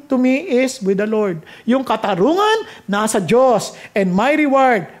due to me is with the Lord. Yung katarungan, nasa Diyos, and my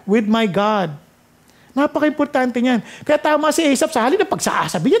reward with my God. Napaka-importante niyan. Kaya tama si Asaph, sa halin na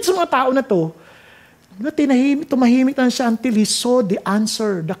pagsasabi niya sa mga tao na to, tumahimik na siya until he saw the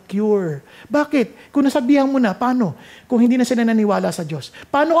answer, the cure. Bakit? Kung nasabihan mo na, paano? Kung hindi na sila naniwala sa Diyos.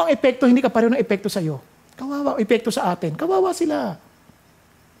 Paano ang epekto? Hindi ka pareho ng epekto sa iyo. Kawawa, epekto sa atin. Kawawa sila.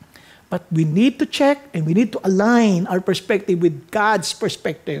 But we need to check and we need to align our perspective with God's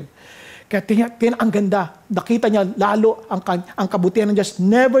perspective. Kaya ang ganda. Nakita niya lalo ang kabutihan ng Diyos.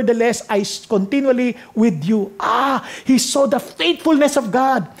 Nevertheless, I continually with you. He saw the faithfulness of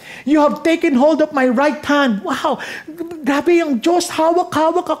God. You have taken hold of my right hand. Wow! Grabe yung Diyos.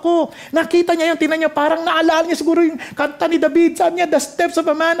 Hawak-hawak ako. Nakita niya yung tinan niya. Parang naalala niya siguro yung kanta ni David. Sabi niya, the steps of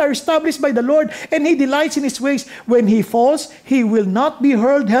a man are established by the Lord and He delights in His ways. When he falls, he will not be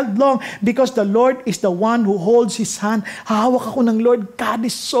held long because the Lord is the one who holds his hand. Hawak ako ng Lord. God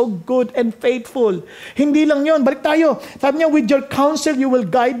is so good and faithful. Hindi lang yon, balik tayo. Sabi niya, with your counsel, you will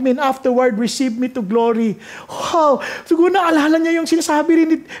guide me and afterward receive me to glory. Wow! Siguro naalala niya yung sinasabi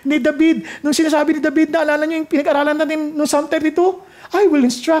rin ni David. Nung sinasabi ni David, naalala niya yung pinag-aralan natin noong Psalm 32? I will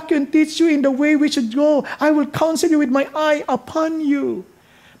instruct you and teach you in the way we should go. I will counsel you with my eye upon you.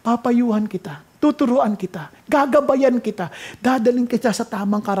 Papayuhan kita. Tuturuan kita. Gagabayan kita. Dadaling kita sa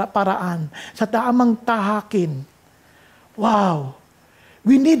tamang paraan. Sa tamang tahakin. Wow!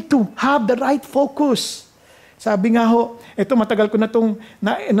 We need to have the right focus. Sabi nga ho, ito matagal ko na itong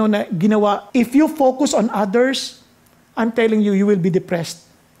na ginawa. If you focus on others, I'm telling you, you will be depressed.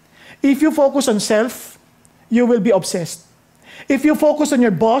 If you focus on self, you will be obsessed. If you focus on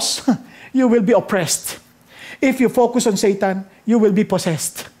your boss, you will be oppressed. If you focus on Satan, you will be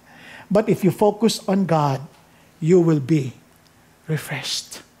possessed. But if you focus on God, you will be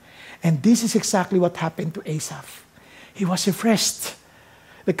refreshed. And this is exactly what happened to Asaph. He was refreshed.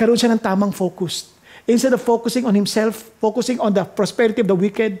 Nagkaroon siya ng tamang focus. Instead of focusing on himself, focusing on the prosperity of the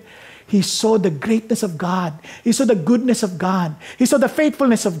wicked, he saw the greatness of God. He saw the goodness of God. He saw the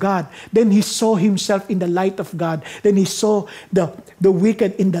faithfulness of God. Then he saw himself in the light of God. Then he saw the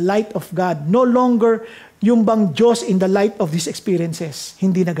wicked in the light of God. No longer yung bang Diyos in the light of these experiences.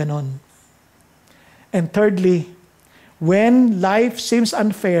 Hindi na ganon. And thirdly, when life seems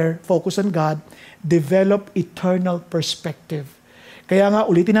unfair, focus on God, develop eternal perspective. Kaya nga,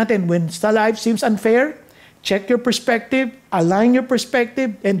 ulitin natin, when life seems unfair, check your perspective, align your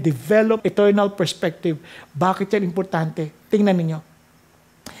perspective, and develop eternal perspective. Bakit yan importante? Tingnan ninyo.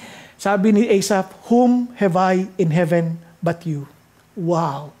 Sabi ni Asaph, whom have I in heaven but you?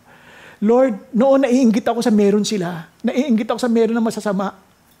 Wow! Lord, noon naiinggit ako sa meron sila. Naiinggit ako sa meron na masasama.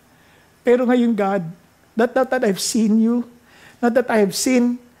 Pero ngayon, God, not that I've seen you, not that I have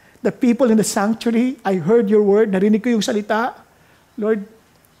seen the people in the sanctuary, I heard your word, narinig ko yung salita. Lord,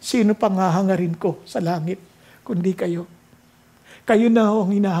 sino pang hahangarin ko sa langit kundi kayo? Kayo na ho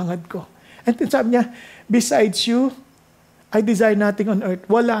ang hinahangad ko. And then sabi niya, besides you, I desire nothing on earth.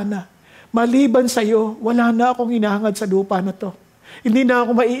 Wala na. Maliban sa iyo, wala na akong hinahangad sa lupa na to. Hindi na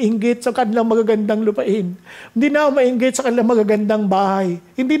ako maiinggit sa kanilang magagandang lupain. Hindi na ako maiinggit sa kanilang magagandang bahay.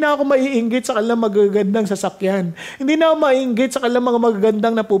 Hindi na ako maiinggit sa kanilang magagandang sasakyan. Hindi na ako maiinggit sa kanilang mga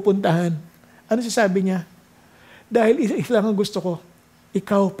magagandang napupuntahan. Ano sasabi niya? Dahil isa lang ang gusto ko,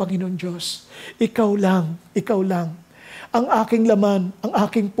 ikaw, Panginoon Diyos. Ikaw lang, ikaw lang. Ang aking laman, ang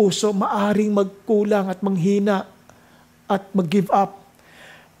aking puso, maaring magkulang at manghina at mag-give up.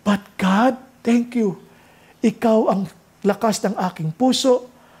 But God, thank you. Ikaw ang lakas ng aking puso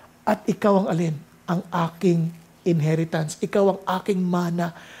at ikaw ang alin? Ang aking inheritance. Ikaw ang aking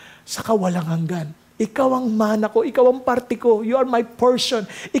mana sa kawalang hanggan. Ikaw ang mana ko, ikaw ang parte ko, you are my portion,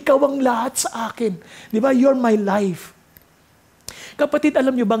 ikaw ang lahat sa akin. Di ba? You're my life. Kapatid,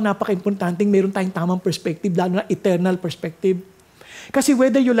 alam nyo bang napaka-importanting meron tayong tamang perspective, lalo na eternal perspective? Kasi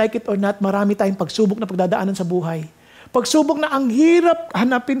whether you like it or not, marami tayong pagsubok na pagdadaanan sa buhay. Pagsubok na ang hirap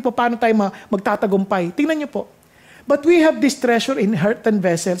hanapin po paano tayo magtatagumpay. Tingnan nyo po. But we have this treasure in earthen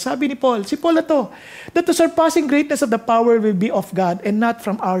vessels. Sabi ni Paul, si Paul na to, that the surpassing greatness of the power will be of God and not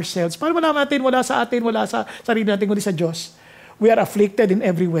from ourselves. Paano malaman natin, wala sa atin, wala sa sarili natin, kundi sa Diyos. We are afflicted in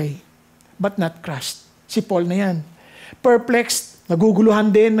every way, but not crushed. Si Paul na yan. Perplexed, naguguluhan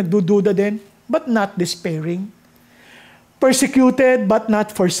din, nagdududa din, but not despairing. Persecuted, but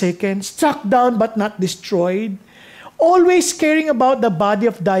not forsaken. Struck down, but not destroyed. Always caring about the body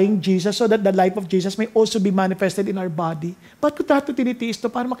of dying Jesus so that the life of Jesus may also be manifested in our body. Ba't ko tato tinitiis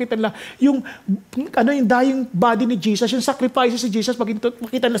to? Para makita nila yung dying body ni Jesus, yung sacrifices ni Jesus,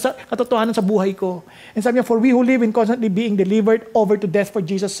 makita nila sa katotohanan sa buhay ko. And sabi niya, for we who live in constantly being delivered over to death for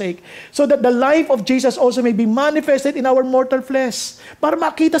Jesus' sake, so that the life of Jesus also may be manifested in our mortal flesh. Para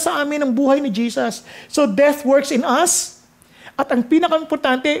makita sa amin ang buhay ni Jesus. So death works in us. At ang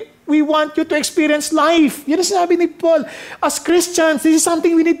pinaka-importante, we want you to experience life. Yan ang sinabi ni Paul. As Christians, this is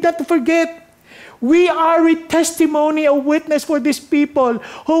something we need not to forget. We are a testimony, a witness for these people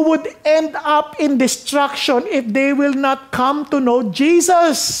who would end up in destruction if they will not come to know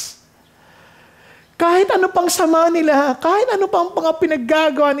Jesus. Kahit ano pang sama nila, kahit ano pang mga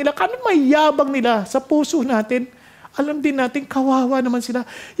pinaggagawa nila, kahit may yabang nila sa puso natin, alam din natin, kawawa naman sila.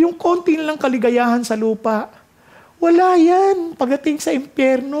 Yung konti nilang kaligayahan sa lupa, wala yan. Pagdating sa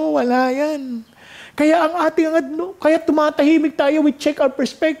impyerno, wala yan. Kaya kaya tumatahimik tayo, we check our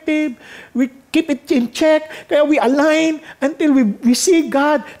perspective, we keep it in check, kaya we align until we see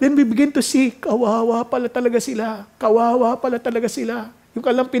God, then we begin to see, kawawa pala talaga sila. Kawawa pala talaga sila. Yung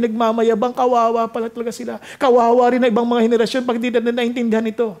kalang pinagmamayabang, kawawa pala talaga sila. Kawawa rin na ibang mga henerasyon pag di na naintindihan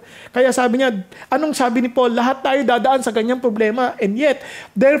ito. Kaya sabi niya, anong sabi ni Paul? Lahat tayo dadaan sa ganyang problema. And yet,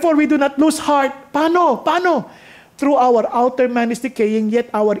 therefore we do not lose heart. Paano? Through our outer man is decaying,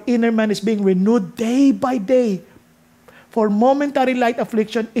 yet our inner man is being renewed day by day. For momentary light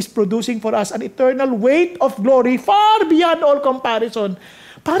affliction is producing for us an eternal weight of glory far beyond all comparison.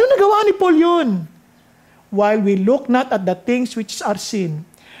 Paano nagawa ni Paul yun? While we look not at the things which are seen,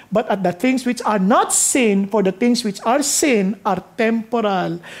 but at the things which are not seen, for the things which are seen are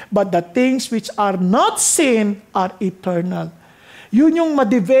temporal, but the things which are not seen are eternal. Yun yung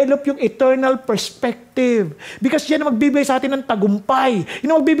ma-develop yung eternal perspective. Because yan ang magbibigay sa atin ng tagumpay.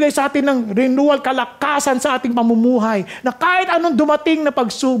 Yun ang magbibigay sa atin ng renewal, kalakasan sa ating pamumuhay. Na kahit anong dumating na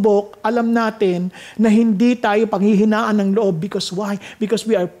pagsubok, alam natin na hindi tayo panghihinaan ng loob. Because why? Because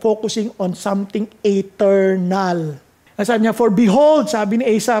we are focusing on something eternal. Sabi niya, for behold, sabi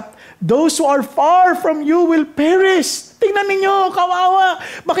ni Asaph, those who are far from you will perish. Tingnan ninyo, kawawa.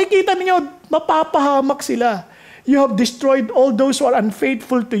 Makikita ninyo, mapapahamak sila. You have destroyed all those who are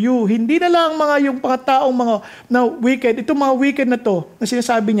unfaithful to you. Hindi na lang yung mga taong na wicked. Itong mga wicked na to, na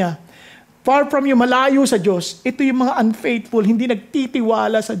sinasabi niya, far from you, malayo sa Diyos. Ito yung mga unfaithful, hindi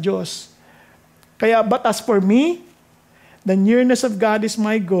nagtitiwala sa Diyos. Kaya, but as for me, the nearness of God is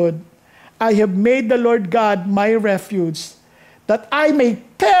my good. I have made the Lord God my refuge, that I may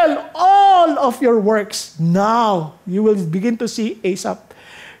tell all of your works. Now, you will begin to see Asaph.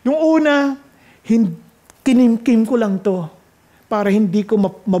 Yung una, kinimkim ko lang to para hindi ko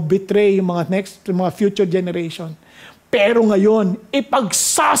mabetray yung mga future generation. Pero ngayon,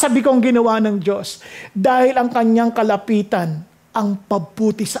 ipagsasabi ko ang ginawa ng Diyos dahil ang kanyang kalapitan ang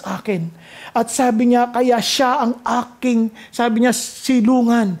pabuti sa akin. At sabi niya, kaya siya ang aking, sabi niya,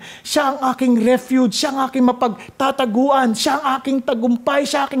 silungan. Siya ang aking refuge. Siya ang aking mapagtataguan. Siya ang aking tagumpay.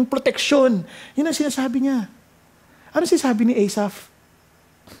 Siya ang aking proteksyon. Yun ang sinasabi niya. Ano sinasabi ni Asaph?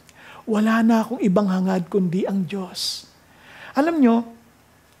 Wala na akong ibang hangad kundi ang Diyos. Alam nyo,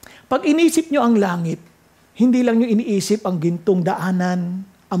 pag inisip nyo ang langit, hindi lang nyo iniisip ang gintong daanan,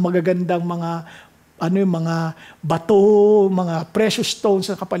 ang magagandang mga bato, mga precious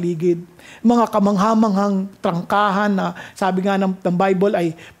stones sa kapaligid, mga kamanghamanghang trangkahan na sabi nga ng Bible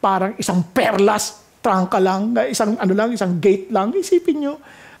ay parang isang perlas, trangka lang, isang gate lang. Isipin nyo.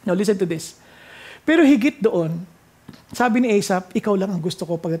 Now listen to this. Pero higit doon, sabi ni Asaph, ikaw lang ang gusto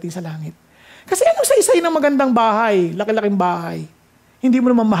ko pagdating sa langit. Kasi ano sa isa ng magandang bahay, laki-laking bahay, hindi mo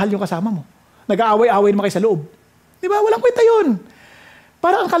naman mahal yung kasama mo. Nag-aaway-aaway naman kayo sa loob. Di ba? Walang kwenta yun.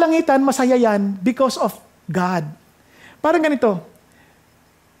 Parang ang kalangitan, masaya yan because of God. Parang ganito,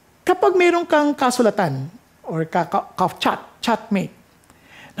 kapag mayroon kang kasulatan or chatmate,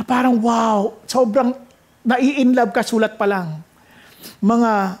 na parang wow, sobrang nai-inlove ka sulat pa lang,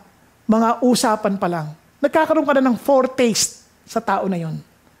 mga usapan pa lang, nagkakaroon ka na ng foretaste sa tao na yon.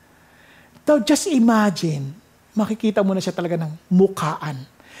 So just imagine, makikita mo na siya talaga ng mukhaan.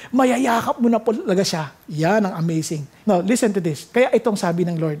 Mayayakap mo na po talaga siya. Yan ang amazing. Now, listen to this. Kaya itong sabi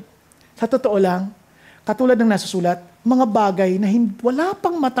ng Lord, sa totoo lang, katulad ng nasusulat, mga bagay na wala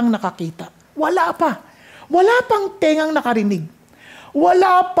pang matang nakakita. Wala pa. Wala pang tengang nakarinig.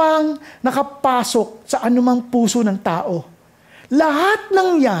 Wala pang nakapasok sa anumang puso ng tao. Lahat ng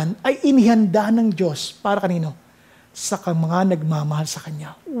yan ay inihanda ng Diyos para kanino? Sa mga nagmamahal sa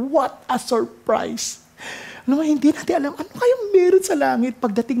Kanya. What a surprise! Hindi natin alam, ano kayong meron sa langit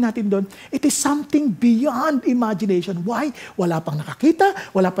pagdating natin doon? It is something beyond imagination. Why? Wala pang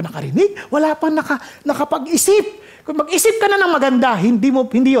nakakita, wala pang nakarinig, wala pang nakapag-isip. Kung mag-isip ka na ng maganda, hindi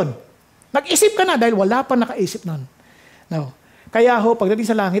yun. Nag-isip ka na dahil wala pang nakaisip nun. Now, kaya pagdating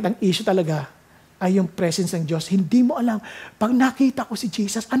sa langit, ang issue talaga ay yung presence ng Diyos. Hindi mo alam, pag nakita ko si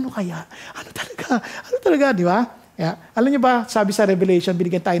Jesus, ano kaya? Ano talaga, di ba? Yeah. Alam niyo ba, sabi sa Revelation,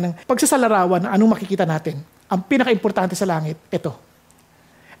 binigyan tayo ng pagsasalarawan na anong makikita natin. Ang pinaka-importante sa langit, ito.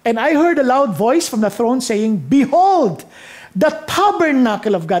 And I heard a loud voice from the throne saying, behold, the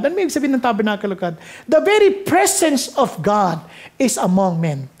tabernacle of God. Ano may sabihin ng tabernacle of God? The very presence of God is among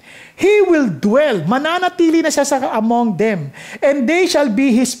men. He will dwell. Mananatili na siya among them. And they shall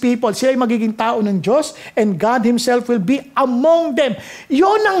be His people. Sila ay magiging tao ng Diyos, and God Himself will be among them.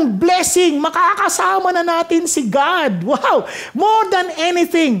 Yun ang blessing. Makakasama na natin si God. Wow! More than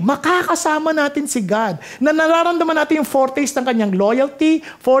anything, makakasama natin si God. Na nararamdaman natin yung foretaste ng kanyang loyalty,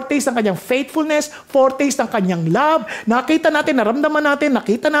 foretaste ng kanyang faithfulness, foretaste ng kanyang love. Nakita natin, naramdaman natin,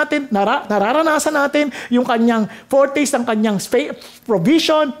 nararanasan natin yung kanyang foretaste ng kanyang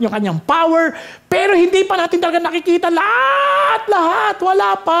provision, yung kanyang power, pero hindi pa natin talaga nakikita lahat.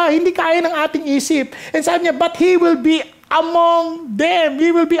 Wala pa. Hindi kaya ng ating isip. And sabi niya, but He will be among them.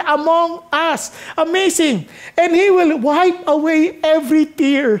 He will be among us. Amazing. And He will wipe away every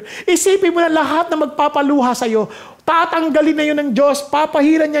tear. Isipin mo na lahat na magpapaluha sa'yo. Tatanggalin na yun ng Diyos.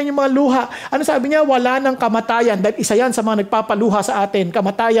 Papahiran niya yung mga luha. Ano sabi niya? Wala ng kamatayan. Dahil isa yan sa mga nagpapaluha sa atin.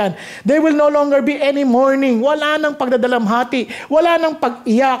 Kamatayan. There will no longer be any mourning. Wala ng pagdadalamhati. Wala ng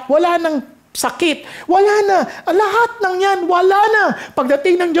pag-iyak. Wala ng sakit. Wala na. Lahat ng yan. Wala na.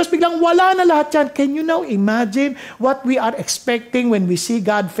 Pagdating ng Diyos, biglang wala na lahat yan. Can you now imagine what we are expecting when we see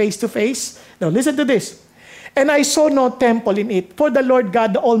God face to face? Now listen to this. And I saw no temple in it, for the Lord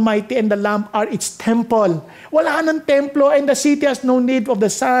God, the Almighty, and the Lamb are its temple. Wala ng templo, and the city has no need of the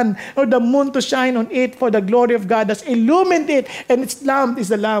sun, or the moon to shine on it, for the glory of God has illumined it, and its lamp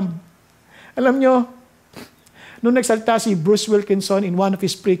is the Lamb. Alam nyo, nung nagsalita si Bruce Wilkinson in one of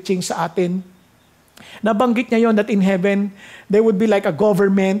his preachings sa atin, nabanggit niya yon that in heaven, there would be like a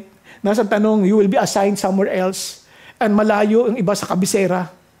government. Nasa tanong, you will be assigned somewhere else, and malayo ang iba sa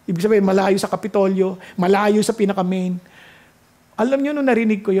kabisera. Ibig sabihin, malayo sa Kapitolyo, malayo sa pinaka-main. Alam nyo, nung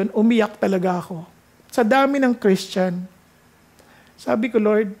narinig ko yun, umiyak talaga ako. Sa dami ng Christian, sabi ko,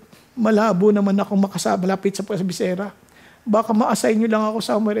 Lord, malabo naman akong malapit sa bisera. Baka ma-assign nyo lang ako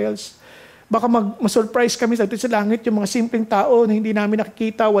somewhere else. Baka ma-surprise kami sa langit, yung mga simpleng tao na hindi namin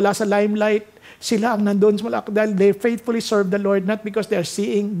nakikita, wala sa limelight. Sila ang nandun sa malaki dahil they faithfully serve the Lord, not because they're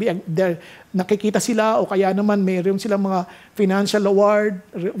seeing, nakikita sila o kaya naman mayroon silang mga financial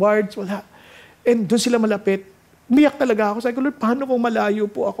rewards, wala. And doon sila malapit. Umiyak talaga ako. Sabi ko, Lord, paano kung malayo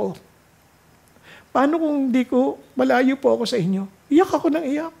po ako? Paano kung hindi ko malayo po ako sa inyo? Iyak ako ng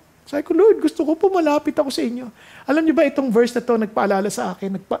iyak. Sabi ko, Lord, gusto ko po malapit ako sa inyo. Alam niyo ba itong verse na to nagpaalala sa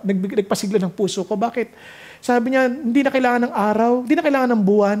akin, nagpasigla ng puso ko. Bakit? Sabi niya, hindi na kailangan ng araw, hindi na kailangan ng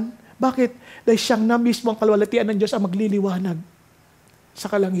buwan. Bakit? Dahil siyang na mismo ang kalwalatian ng Diyos ang magliliwanag sa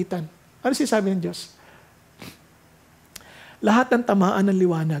kalangitan. Ano sinasabi ng Diyos? Lahat ng tamaan ng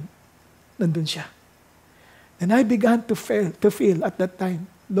liwanag, nandun siya. And I began to feel at that time,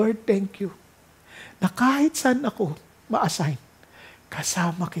 Lord, thank you, na kahit saan ako ma-assign,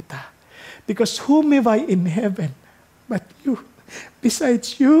 kasama kita. Because whom have I in heaven but you?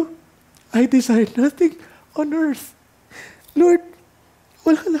 Besides you, I desire nothing on earth. Lord,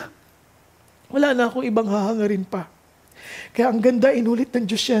 wala na. Wala na akong ibang hahangarin pa. Kaya ang ganda, inulit ng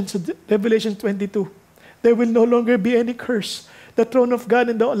Diyos yan sa Revelation 22. There will no longer be any curse. The throne of God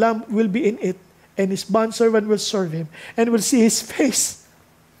and the Lamb will be in it, and His bondservant will serve Him, and will see His face.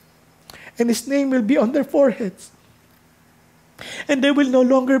 And His name will be on their foreheads. And there will no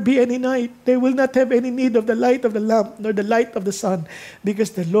longer be any night. They will not have any need of the light of the lamp, nor the light of the sun,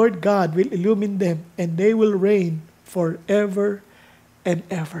 because the Lord God will illumine them, and they will reign forever and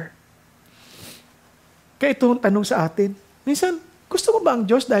ever. Kaya ito ang tanong sa atin. Minsan, gusto mo ba ang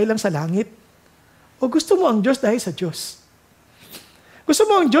Diyos dahil lang sa langit? O gusto mo ang Diyos dahil sa Diyos? Gusto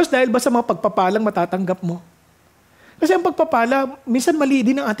mo ang Diyos dahil ba sa mga pagpapalang matatanggap mo? Kasi ang pagpapala, minsan mali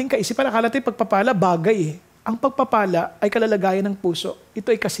din ang ating kaisipan. Akala tayo pagpapala, bagay eh. Ang pagpapala ay kalalagayan ng puso. Ito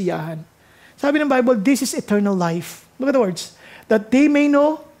ay kasiyahan. Sabi ng Bible, this is eternal life. Look at the words. That they may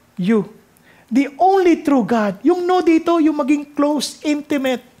know you. The only true God. Yung know dito, yung maging close,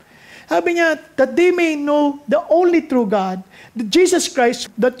 intimate. Sabi niya, that they may know the only true God, the Jesus Christ,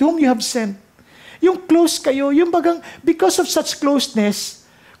 that whom you have sent. Yung close kayo, yung bagang, because of such closeness,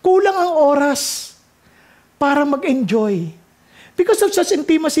 kulang ang oras para mag-enjoy. Because of such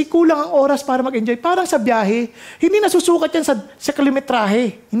intimacy, kulang ang oras para mag-enjoy. Parang sa biyahe, hindi nasusukat yan sa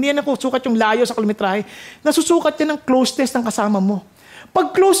kilometrahe. Hindi yan nasusukat yung layo sa kilometrahe. Nasusukat yan ng closeness ng kasama mo.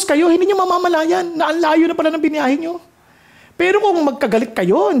 Pag close kayo, hindi nyo mamamalayan na ang layo na pala ng biniyahe nyo. Pero kung magkagalit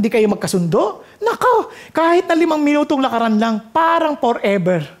kayo, hindi kayo magkasundo, nako, kahit na 5 minutong lakaran lang, parang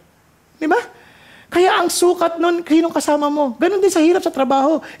forever. Di ba? Kaya ang sukat nun, sinong kasama mo. Ganon din sa hirap sa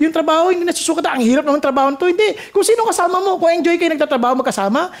trabaho. Yung trabaho, hindi nasusukat, ang hirap naman trabaho nito. Hindi. Kung sino kasama mo, kung enjoy kayo nagtatrabaho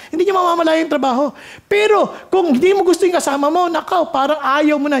magkasama, hindi nyo mamamalaya yung trabaho. Pero kung hindi mo gusto yung kasama mo, nakaw, parang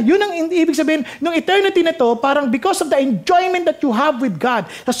ayaw mo na. Yun ang ibig sabihin, ng eternity na to, parang because of the enjoyment that you have with God,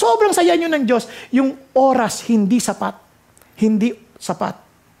 na sobrang saya nyo ng Diyos, yung oras hindi sapat. Hindi sapat.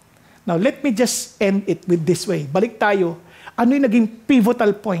 Now, let me just end it with this way. Balik tayo. Ano yung naging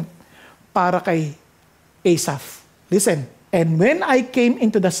pivotal point para kay Asaph? Listen. And when I came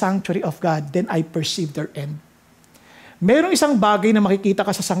into the sanctuary of God, then I perceived their end. Merong isang bagay na makikita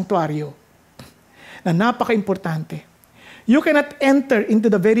ka sa sanctuaryo na napaka-importante. You cannot enter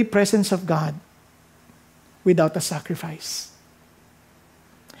into the very presence of God without a sacrifice.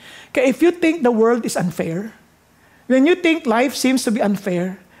 Kaya if you think the world is unfair, when you think life seems to be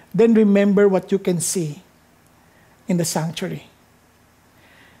unfair, then remember what you can see in the sanctuary.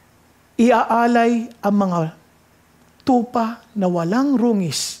 Iaalay ang mga tupa na walang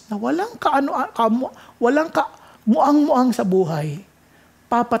rungis, na walang muang-muang sa buhay,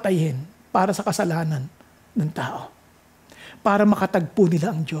 papatayin para sa kasalanan ng tao. Para makatagpo nila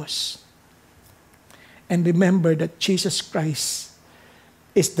ang Diyos. And remember that Jesus Christ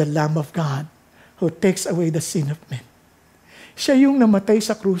is the Lamb of God who takes away the sin of men. Siya yung namatay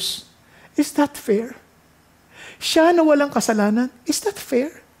sa krus. Is that fair? Siya na walang kasalanan. Is that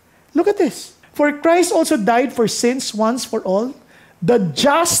fair? Look at this. For Christ also died for sins once for all, the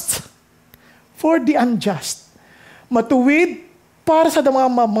just for the unjust. Matuwid para sa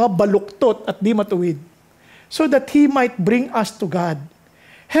mga baluktot at di matuwid, so that He might bring us to God,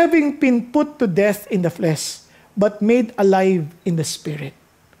 having been put to death in the flesh, but made alive in the Spirit.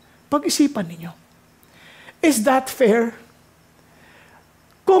 Pag-isipan ninyo. Is that fair?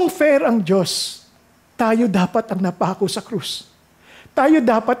 Kung fair ang Diyos, tayo dapat ang napako sa krus. Tayo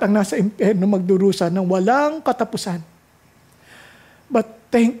dapat ang nasa impyerno magdurusa ng walang katapusan. But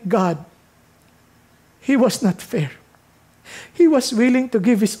thank God, He was not fair. He was willing to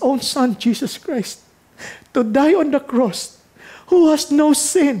give His own Son, Jesus Christ, to die on the cross, who has no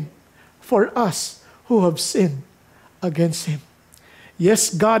sin, for us who have sinned against Him.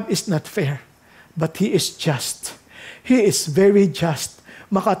 Yes, God is not fair, but He is just. He is very just.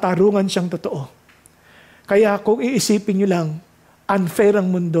 Makatarungan siyang totoo. Kaya kung iisipin nyo lang, unfair ang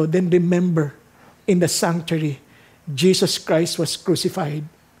mundo, then remember, in the sanctuary, Jesus Christ was crucified.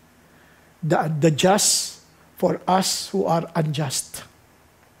 The just for us who are unjust.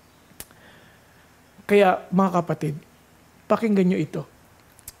 Kaya mga kapatid, pakinggan nyo ito.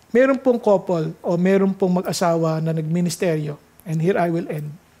 Meron pong couple o meron pong mag-asawa na nagministeryo, and here I will end.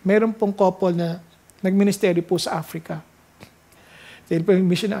 Meron pong couple na nagministeryo po sa Africa.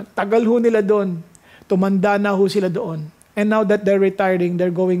 Tagal ho nila doon. Tumanda na ho sila doon. And now that they're retiring,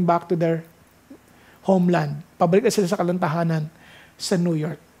 they're going back to their homeland. Pabalik na sila sa kalantahanan sa New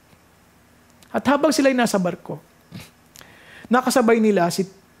York. At habang sila'y nasa barko, nakasabay nila si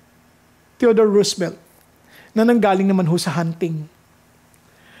Theodore Roosevelt na nanggaling naman ho sa hunting.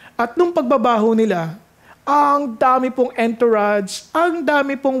 At nung pagbabaho nila, ang dami pong entourage, ang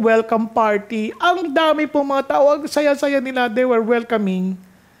dami pong welcome party, ang dami pong mga tao, saya-saya nila, they were welcoming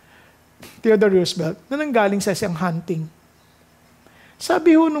Theodore Roosevelt na nanggaling sa isang hunting.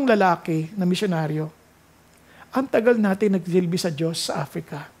 Sabi ho nung lalaki na misyonaryo, ang tagal natin nagsilbi sa Diyos sa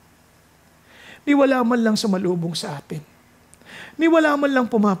Africa. Ni wala man lang sumalubong sa atin. Ni wala man lang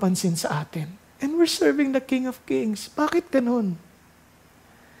pumapansin sa atin. And we're serving the King of Kings. Bakit ganun?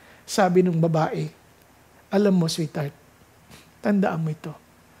 Sabi nung babae, alam mo, sweetheart, tandaan mo ito.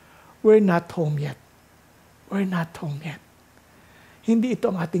 We're not home yet. We're not home yet. Hindi ito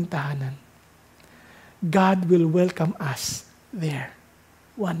ang ating tahanan. God will welcome us there.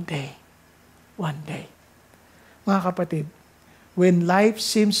 One day. One day. Mga kapatid, when life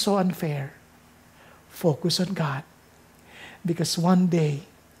seems so unfair, focus on God. Because one day,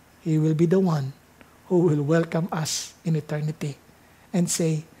 He will be the one who will welcome us in eternity and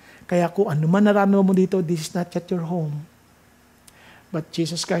say, kaya kung ano man nararamdaman mo dito, this is not yet your home. But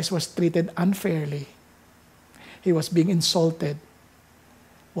Jesus Christ was treated unfairly. He was being insulted.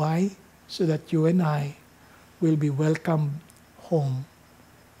 Why? So that you and I will be welcomed home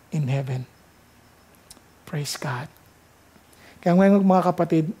in heaven. Praise God. Kaya ngayon mga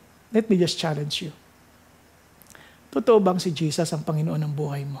kapatid, let me just challenge you. Totoo bang si Jesus ang Panginoon ng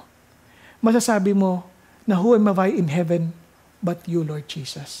buhay mo? Masasabi mo na who am I in heaven but you, Lord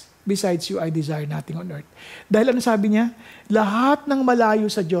Jesus? Besides you, I desire nothing on earth. Dahil ano sabi niya? Lahat ng malayo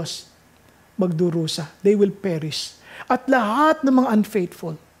sa Diyos, magdurusa. They will perish. At lahat ng mga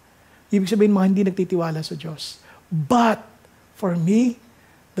unfaithful, ibig sabihin mga hindi nagtitiwala sa Diyos. But, for me,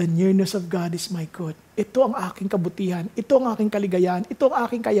 the nearness of God is my good. Ito ang aking kabutihan. Ito ang aking kaligayahan. Ito ang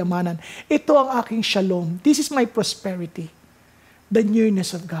aking kayamanan. Ito ang aking shalom. This is my prosperity. The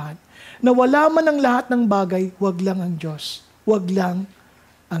nearness of God. Na wala man ang lahat ng bagay, wag lang ang Diyos. Wag lang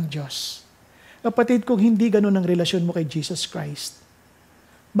ang Diyos. Kapatid, kung hindi ganun ang relasyon mo kay Jesus Christ,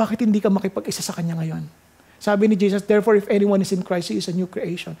 bakit hindi ka makipag-isa sa Kanya ngayon? Sabi ni Jesus, therefore if anyone is in Christ, he is a new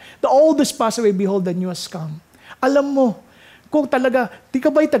creation. The old has passed away, behold, the new has come. Alam mo, kung talaga, di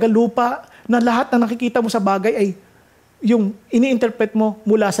ka ba'y tagalupa na lahat na nakikita mo sa bagay ay yung ini-interpret mo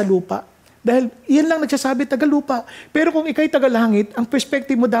mula sa lupa? Dahil yan lang nagsasabi, tagalupa. Pero kung ikay tagalangit, ang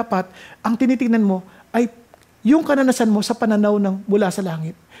perspective mo dapat, ang tinitingnan mo ay yung kananasan mo sa pananaw ng mula sa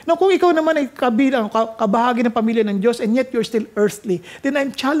langit. Now, kung ikaw naman ay kabilang, kabahagi ng pamilya ng Diyos and yet you're still earthly, then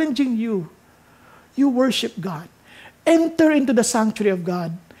I'm challenging you. You worship God. Enter into the sanctuary of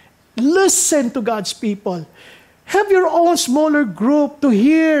God. Listen to God's people. Have your own smaller group to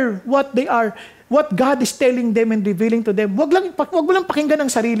hear what they are, what God is telling them and revealing to them. Wag mo lang pakinggan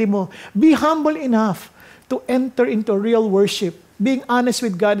ang sarili mo. Be humble enough to enter into real worship. Being honest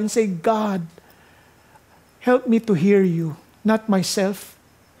with God and say, God, help me to hear you. Not myself,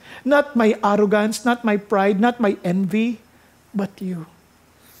 not my arrogance, not my pride, not my envy, but you.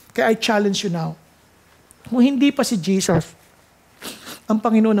 Kaya I challenge you now. Kung hindi pa si Jesus ang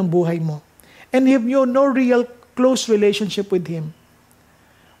Panginoon ng buhay mo, and have you no real close relationship with Him,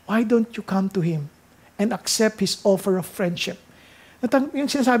 why don't you come to Him and accept His offer of friendship? Yung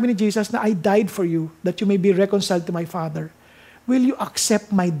sinasabi ni Jesus na I died for you that you may be reconciled to my Father. Will you accept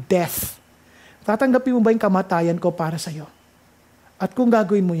my death? Tatanggapin mo ba yung kamatayan ko para sa iyo? At kung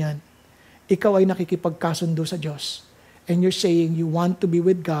gagawin mo yan, ikaw ay nakikipagkasundo sa Diyos. And you're saying you want to be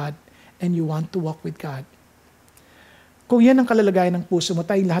with God and you want to walk with God. Kung yan ang kalalagayan ng puso mo,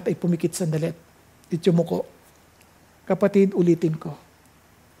 tayong lahat ay pumikit sandalit. Itiyumuko. Kapatid, ulitin ko.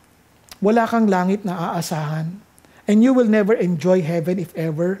 Wala kang langit na aasahan. And you will never enjoy heaven if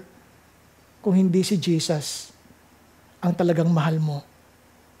ever kung hindi si Jesus ang talagang mahal mo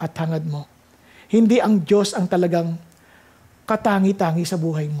at hangad mo. Hindi ang Diyos ang talagang katangi-tangi sa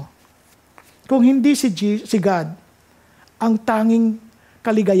buhay mo. Kung hindi si God ang tanging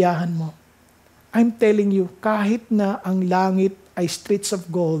kaligayahan mo, I'm telling you, kahit na ang langit ay streets of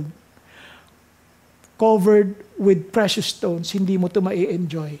gold, covered with precious stones, hindi mo ito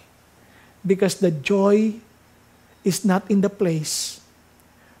mai-enjoy. Because the joy is not in the place,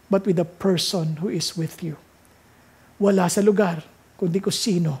 but with the person who is with you. Wala sa lugar, kundi kung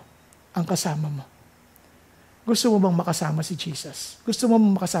sino ang kasama mo. Gusto mo bang makasama si Jesus? Gusto mo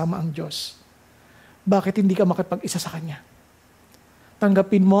bang makasama ang Diyos? Bakit hindi ka makipag-isa sa Kanya?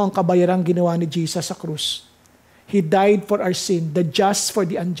 Tanggapin mo ang kabayarang ginawa ni Jesus sa krus. He died for our sin, the just for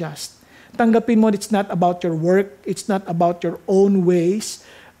the unjust. Tanggapin mo, it's not about your work, it's not about your own ways,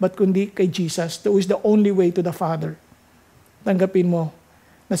 but kundi kay Jesus, who is the only way to the Father. Tanggapin mo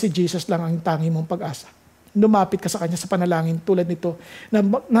na si Jesus lang ang tangi mong pag-asa. Lumapit ka sa Kanya sa panalangin tulad nito, na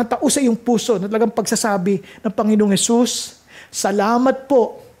natao sa iyong puso, na talagang pagsasabi ng Panginoong Hesus, salamat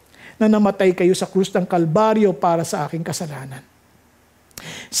po na namatay kayo sa krus ng Kalbaryo para sa aking kasalanan.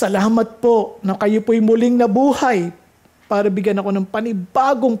 Salamat po na kayo po'y muling nabuhay para bigyan ako ng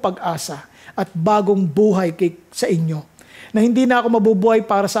panibagong pag-asa at bagong buhay sa inyo. Na hindi na ako mabubuhay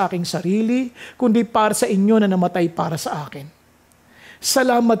para sa aking sarili, kundi para sa inyo na namatay para sa akin.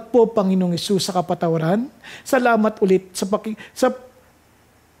 Salamat po, Panginoong Hesus, sa kapatawaran. Salamat ulit sa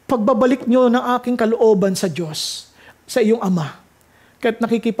pagbabalik nyo ng aking kalooban sa Diyos, sa iyong Ama. Kaya't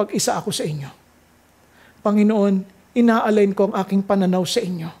nakikipag-isa ako sa inyo. Panginoon, inaalin ko ang aking pananaw sa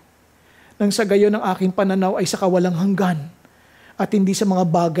inyo. Nang sa gayon ang aking pananaw ay sa kawalang hanggan at hindi sa mga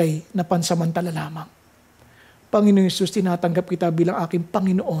bagay na pansamantala lamang. Panginoon Hesus, tinatanggap kita bilang aking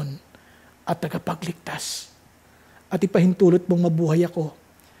Panginoon at tagapagligtas. At ipahintulot mong mabuhay ako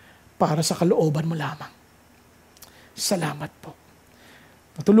para sa kalooban mo lamang. Salamat po.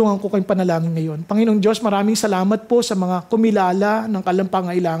 Natulungan ko kayong panalangin ngayon. Panginoong Diyos, maraming salamat po sa mga kumilala ng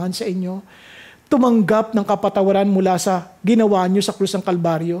kalampangailangan sa inyo. Tumanggap ng kapatawaran mula sa ginawa niyo sa krus ng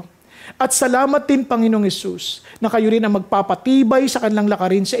Kalbaryo. At salamat din, Panginoong Hesus, na kayo rin ang magpapatibay sa kanilang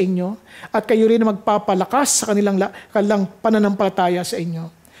lakarin sa inyo at kayo rin ang magpapalakas sa kanilang pananampalataya sa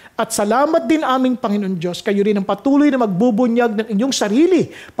inyo. At salamat din aming Panginoon Diyos, kayo rin ang patuloy na magbubunyag ng inyong sarili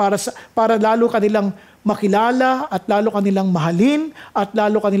para lalo kanilang makilala at lalo kanilang mahalin at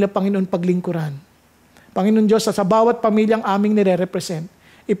lalo kanilang, Panginoon, paglingkuran. Panginoon Diyos, sa bawat pamilyang aming nire-represent,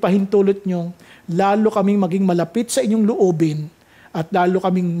 ipahintulot nyo, lalo kaming maging malapit sa inyong loobin at lalo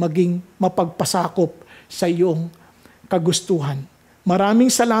kaming maging mapagpasakop sa iyong kagustuhan. Maraming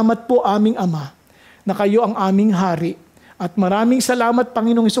salamat po, aming Ama, na kayo ang aming hari. At maraming salamat,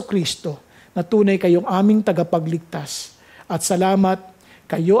 Panginoong Hesukristo, na tunay kayong aming tagapagligtas. At salamat,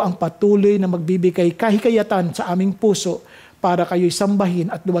 kayo ang patuloy na magbibigay kahikayatan sa aming puso para kayo'y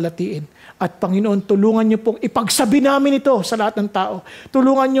sambahin at luwalatiin. At Panginoon, tulungan niyo pong ipagsabi namin ito sa lahat ng tao.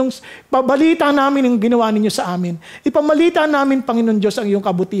 Tulungan niyong pabalita namin ang ginawa ninyo sa amin. Ipamalita namin, Panginoon Diyos, ang iyong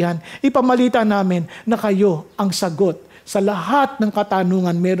kabutihan. Ipamalita namin na kayo ang sagot sa lahat ng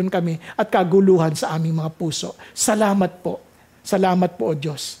katanungan meron kami at kaguluhan sa aming mga puso. Salamat po. Salamat po, O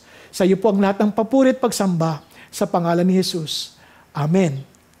Diyos. Sa iyo po ang lahat ng papurit pagsamba sa pangalan ni Jesus. Amen.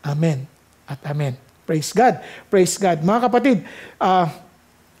 Amen. At amen. Praise God. Praise God. Mga kapatid,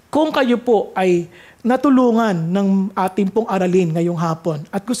 kung kayo po ay natulungan ng ating pong aralin ngayong hapon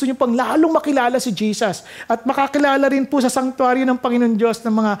at gusto niyo pang lalong makilala si Jesus at makakilala rin po sa sanctuary ng Panginoon Diyos ng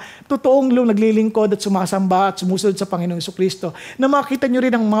mga totoong naglilingkod at sumasamba at sumusunod sa Panginoong Jesucristo, na makita niyo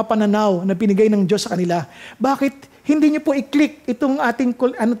rin ang mga pananaw na binigay ng Diyos sa kanila. Bakit hindi niyo po i-click itong ating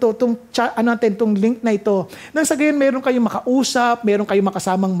itong link na ito? Nang sa gayon meron kayong makausap, meron kayong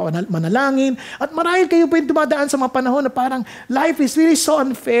makasamang manalangin, at marahil kayo po yung dumadaan sa mga panahon na parang life is really so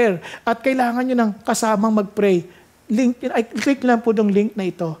unfair at kailangan niyo ng kasamang mag-pray. Click lang po ng link na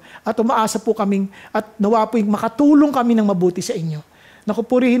ito at umaasa po kaming at nawa po yung makatulong kami ng mabuti sa inyo.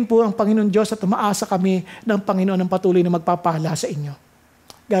 Nakupurihin po ang Panginoon Diyos at umaasa kami ng Panginoon ng patuloy na magpapala sa inyo.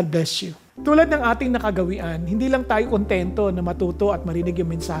 God bless you. Tulad ng ating nakagawian, hindi lang tayo kontento na matuto at marinig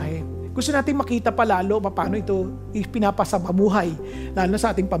yung mensahe. Gusto natin makita pa lalo paano ito pinapasapamuhay, lalo na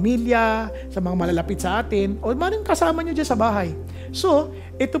sa ating pamilya, sa mga malalapit sa atin, o maring kasama nyo dyan sa bahay. So,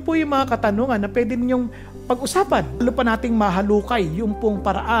 ito po yung mga katanungan na pwede ninyong pag-usapan. Lalo pa nating mahalukay yung pong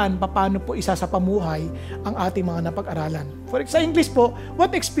paraan paano po isasapamuhay ang ating mga napag-aralan. Sa English po,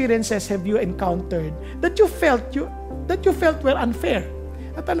 what experiences have you encountered that you felt were unfair?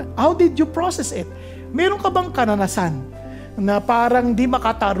 At how did you process it? Meron ka bang karanasan na parang di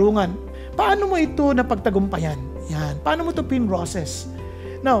makatarungan? Paano mo ito napagtagumpayan? Yan. Paano mo ito pin-process?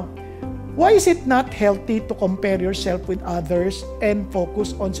 Now, why is it not healthy to compare yourself with others and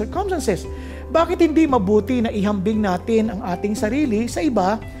focus on circumstances? Bakit hindi mabuti na ihambing natin ang ating sarili sa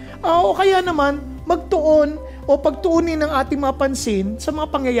iba? O kaya naman, magtuon o pagtuunin ng ating mga pansin sa mga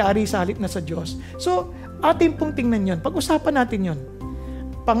pangyayari sa halip na sa Diyos. So, ating pong tingnan yun. Pag-usapan natin yun.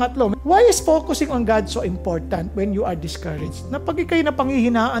 Pangatlo, why is focusing on God so important when you are discouraged? Na pag ikaw'y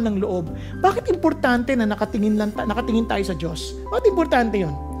napanghihinaan ng loob, bakit importante na nakatingin tayo sa Diyos? Bakit importante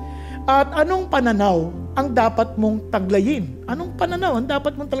yun? At anong pananaw ang dapat mong taglayin? Anong pananaw ang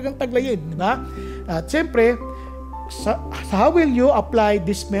dapat mong talagang taglayin? Diba? At siyempre, how will you apply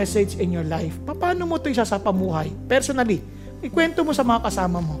this message in your life? Paano mo ito isasapamuhay? Personally, ikwento mo sa mga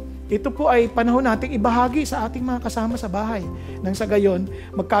kasama mo. Ito po ay panahon nating ibahagi sa ating mga kasama sa bahay. Nang sa gayon,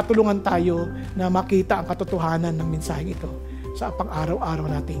 magkatulungan tayo na makita ang katotohanan ng mensaheng ito sa pang-araw-araw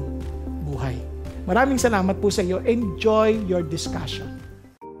nating buhay. Maraming salamat po sa iyo. Enjoy your discussion.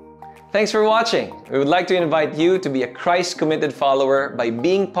 Thanks for watching. We would like to invite you to be a Christ-committed follower by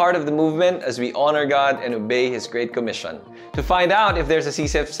being part of the movement as we honor God and obey His Great Commission. To find out if there's a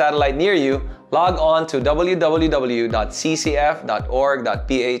CCF satellite near you, log on to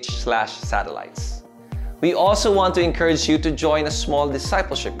www.ccf.org.ph/satellites. We also want to encourage you to join a small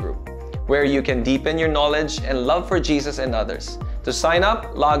discipleship group where you can deepen your knowledge and love for Jesus and others. To sign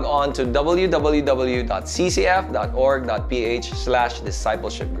up, log on to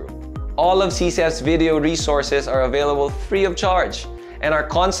www.ccf.org.ph/discipleship group. All of CCF's video resources are available free of charge and are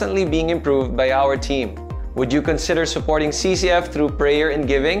constantly being improved by our team. Would you consider supporting CCF through prayer and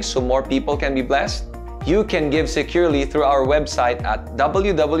giving so more people can be blessed? You can give securely through our website at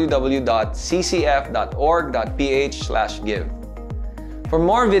www.ccf.org.ph/give. For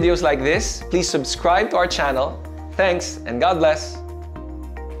more videos like this, please subscribe to our channel. Thanks and God bless.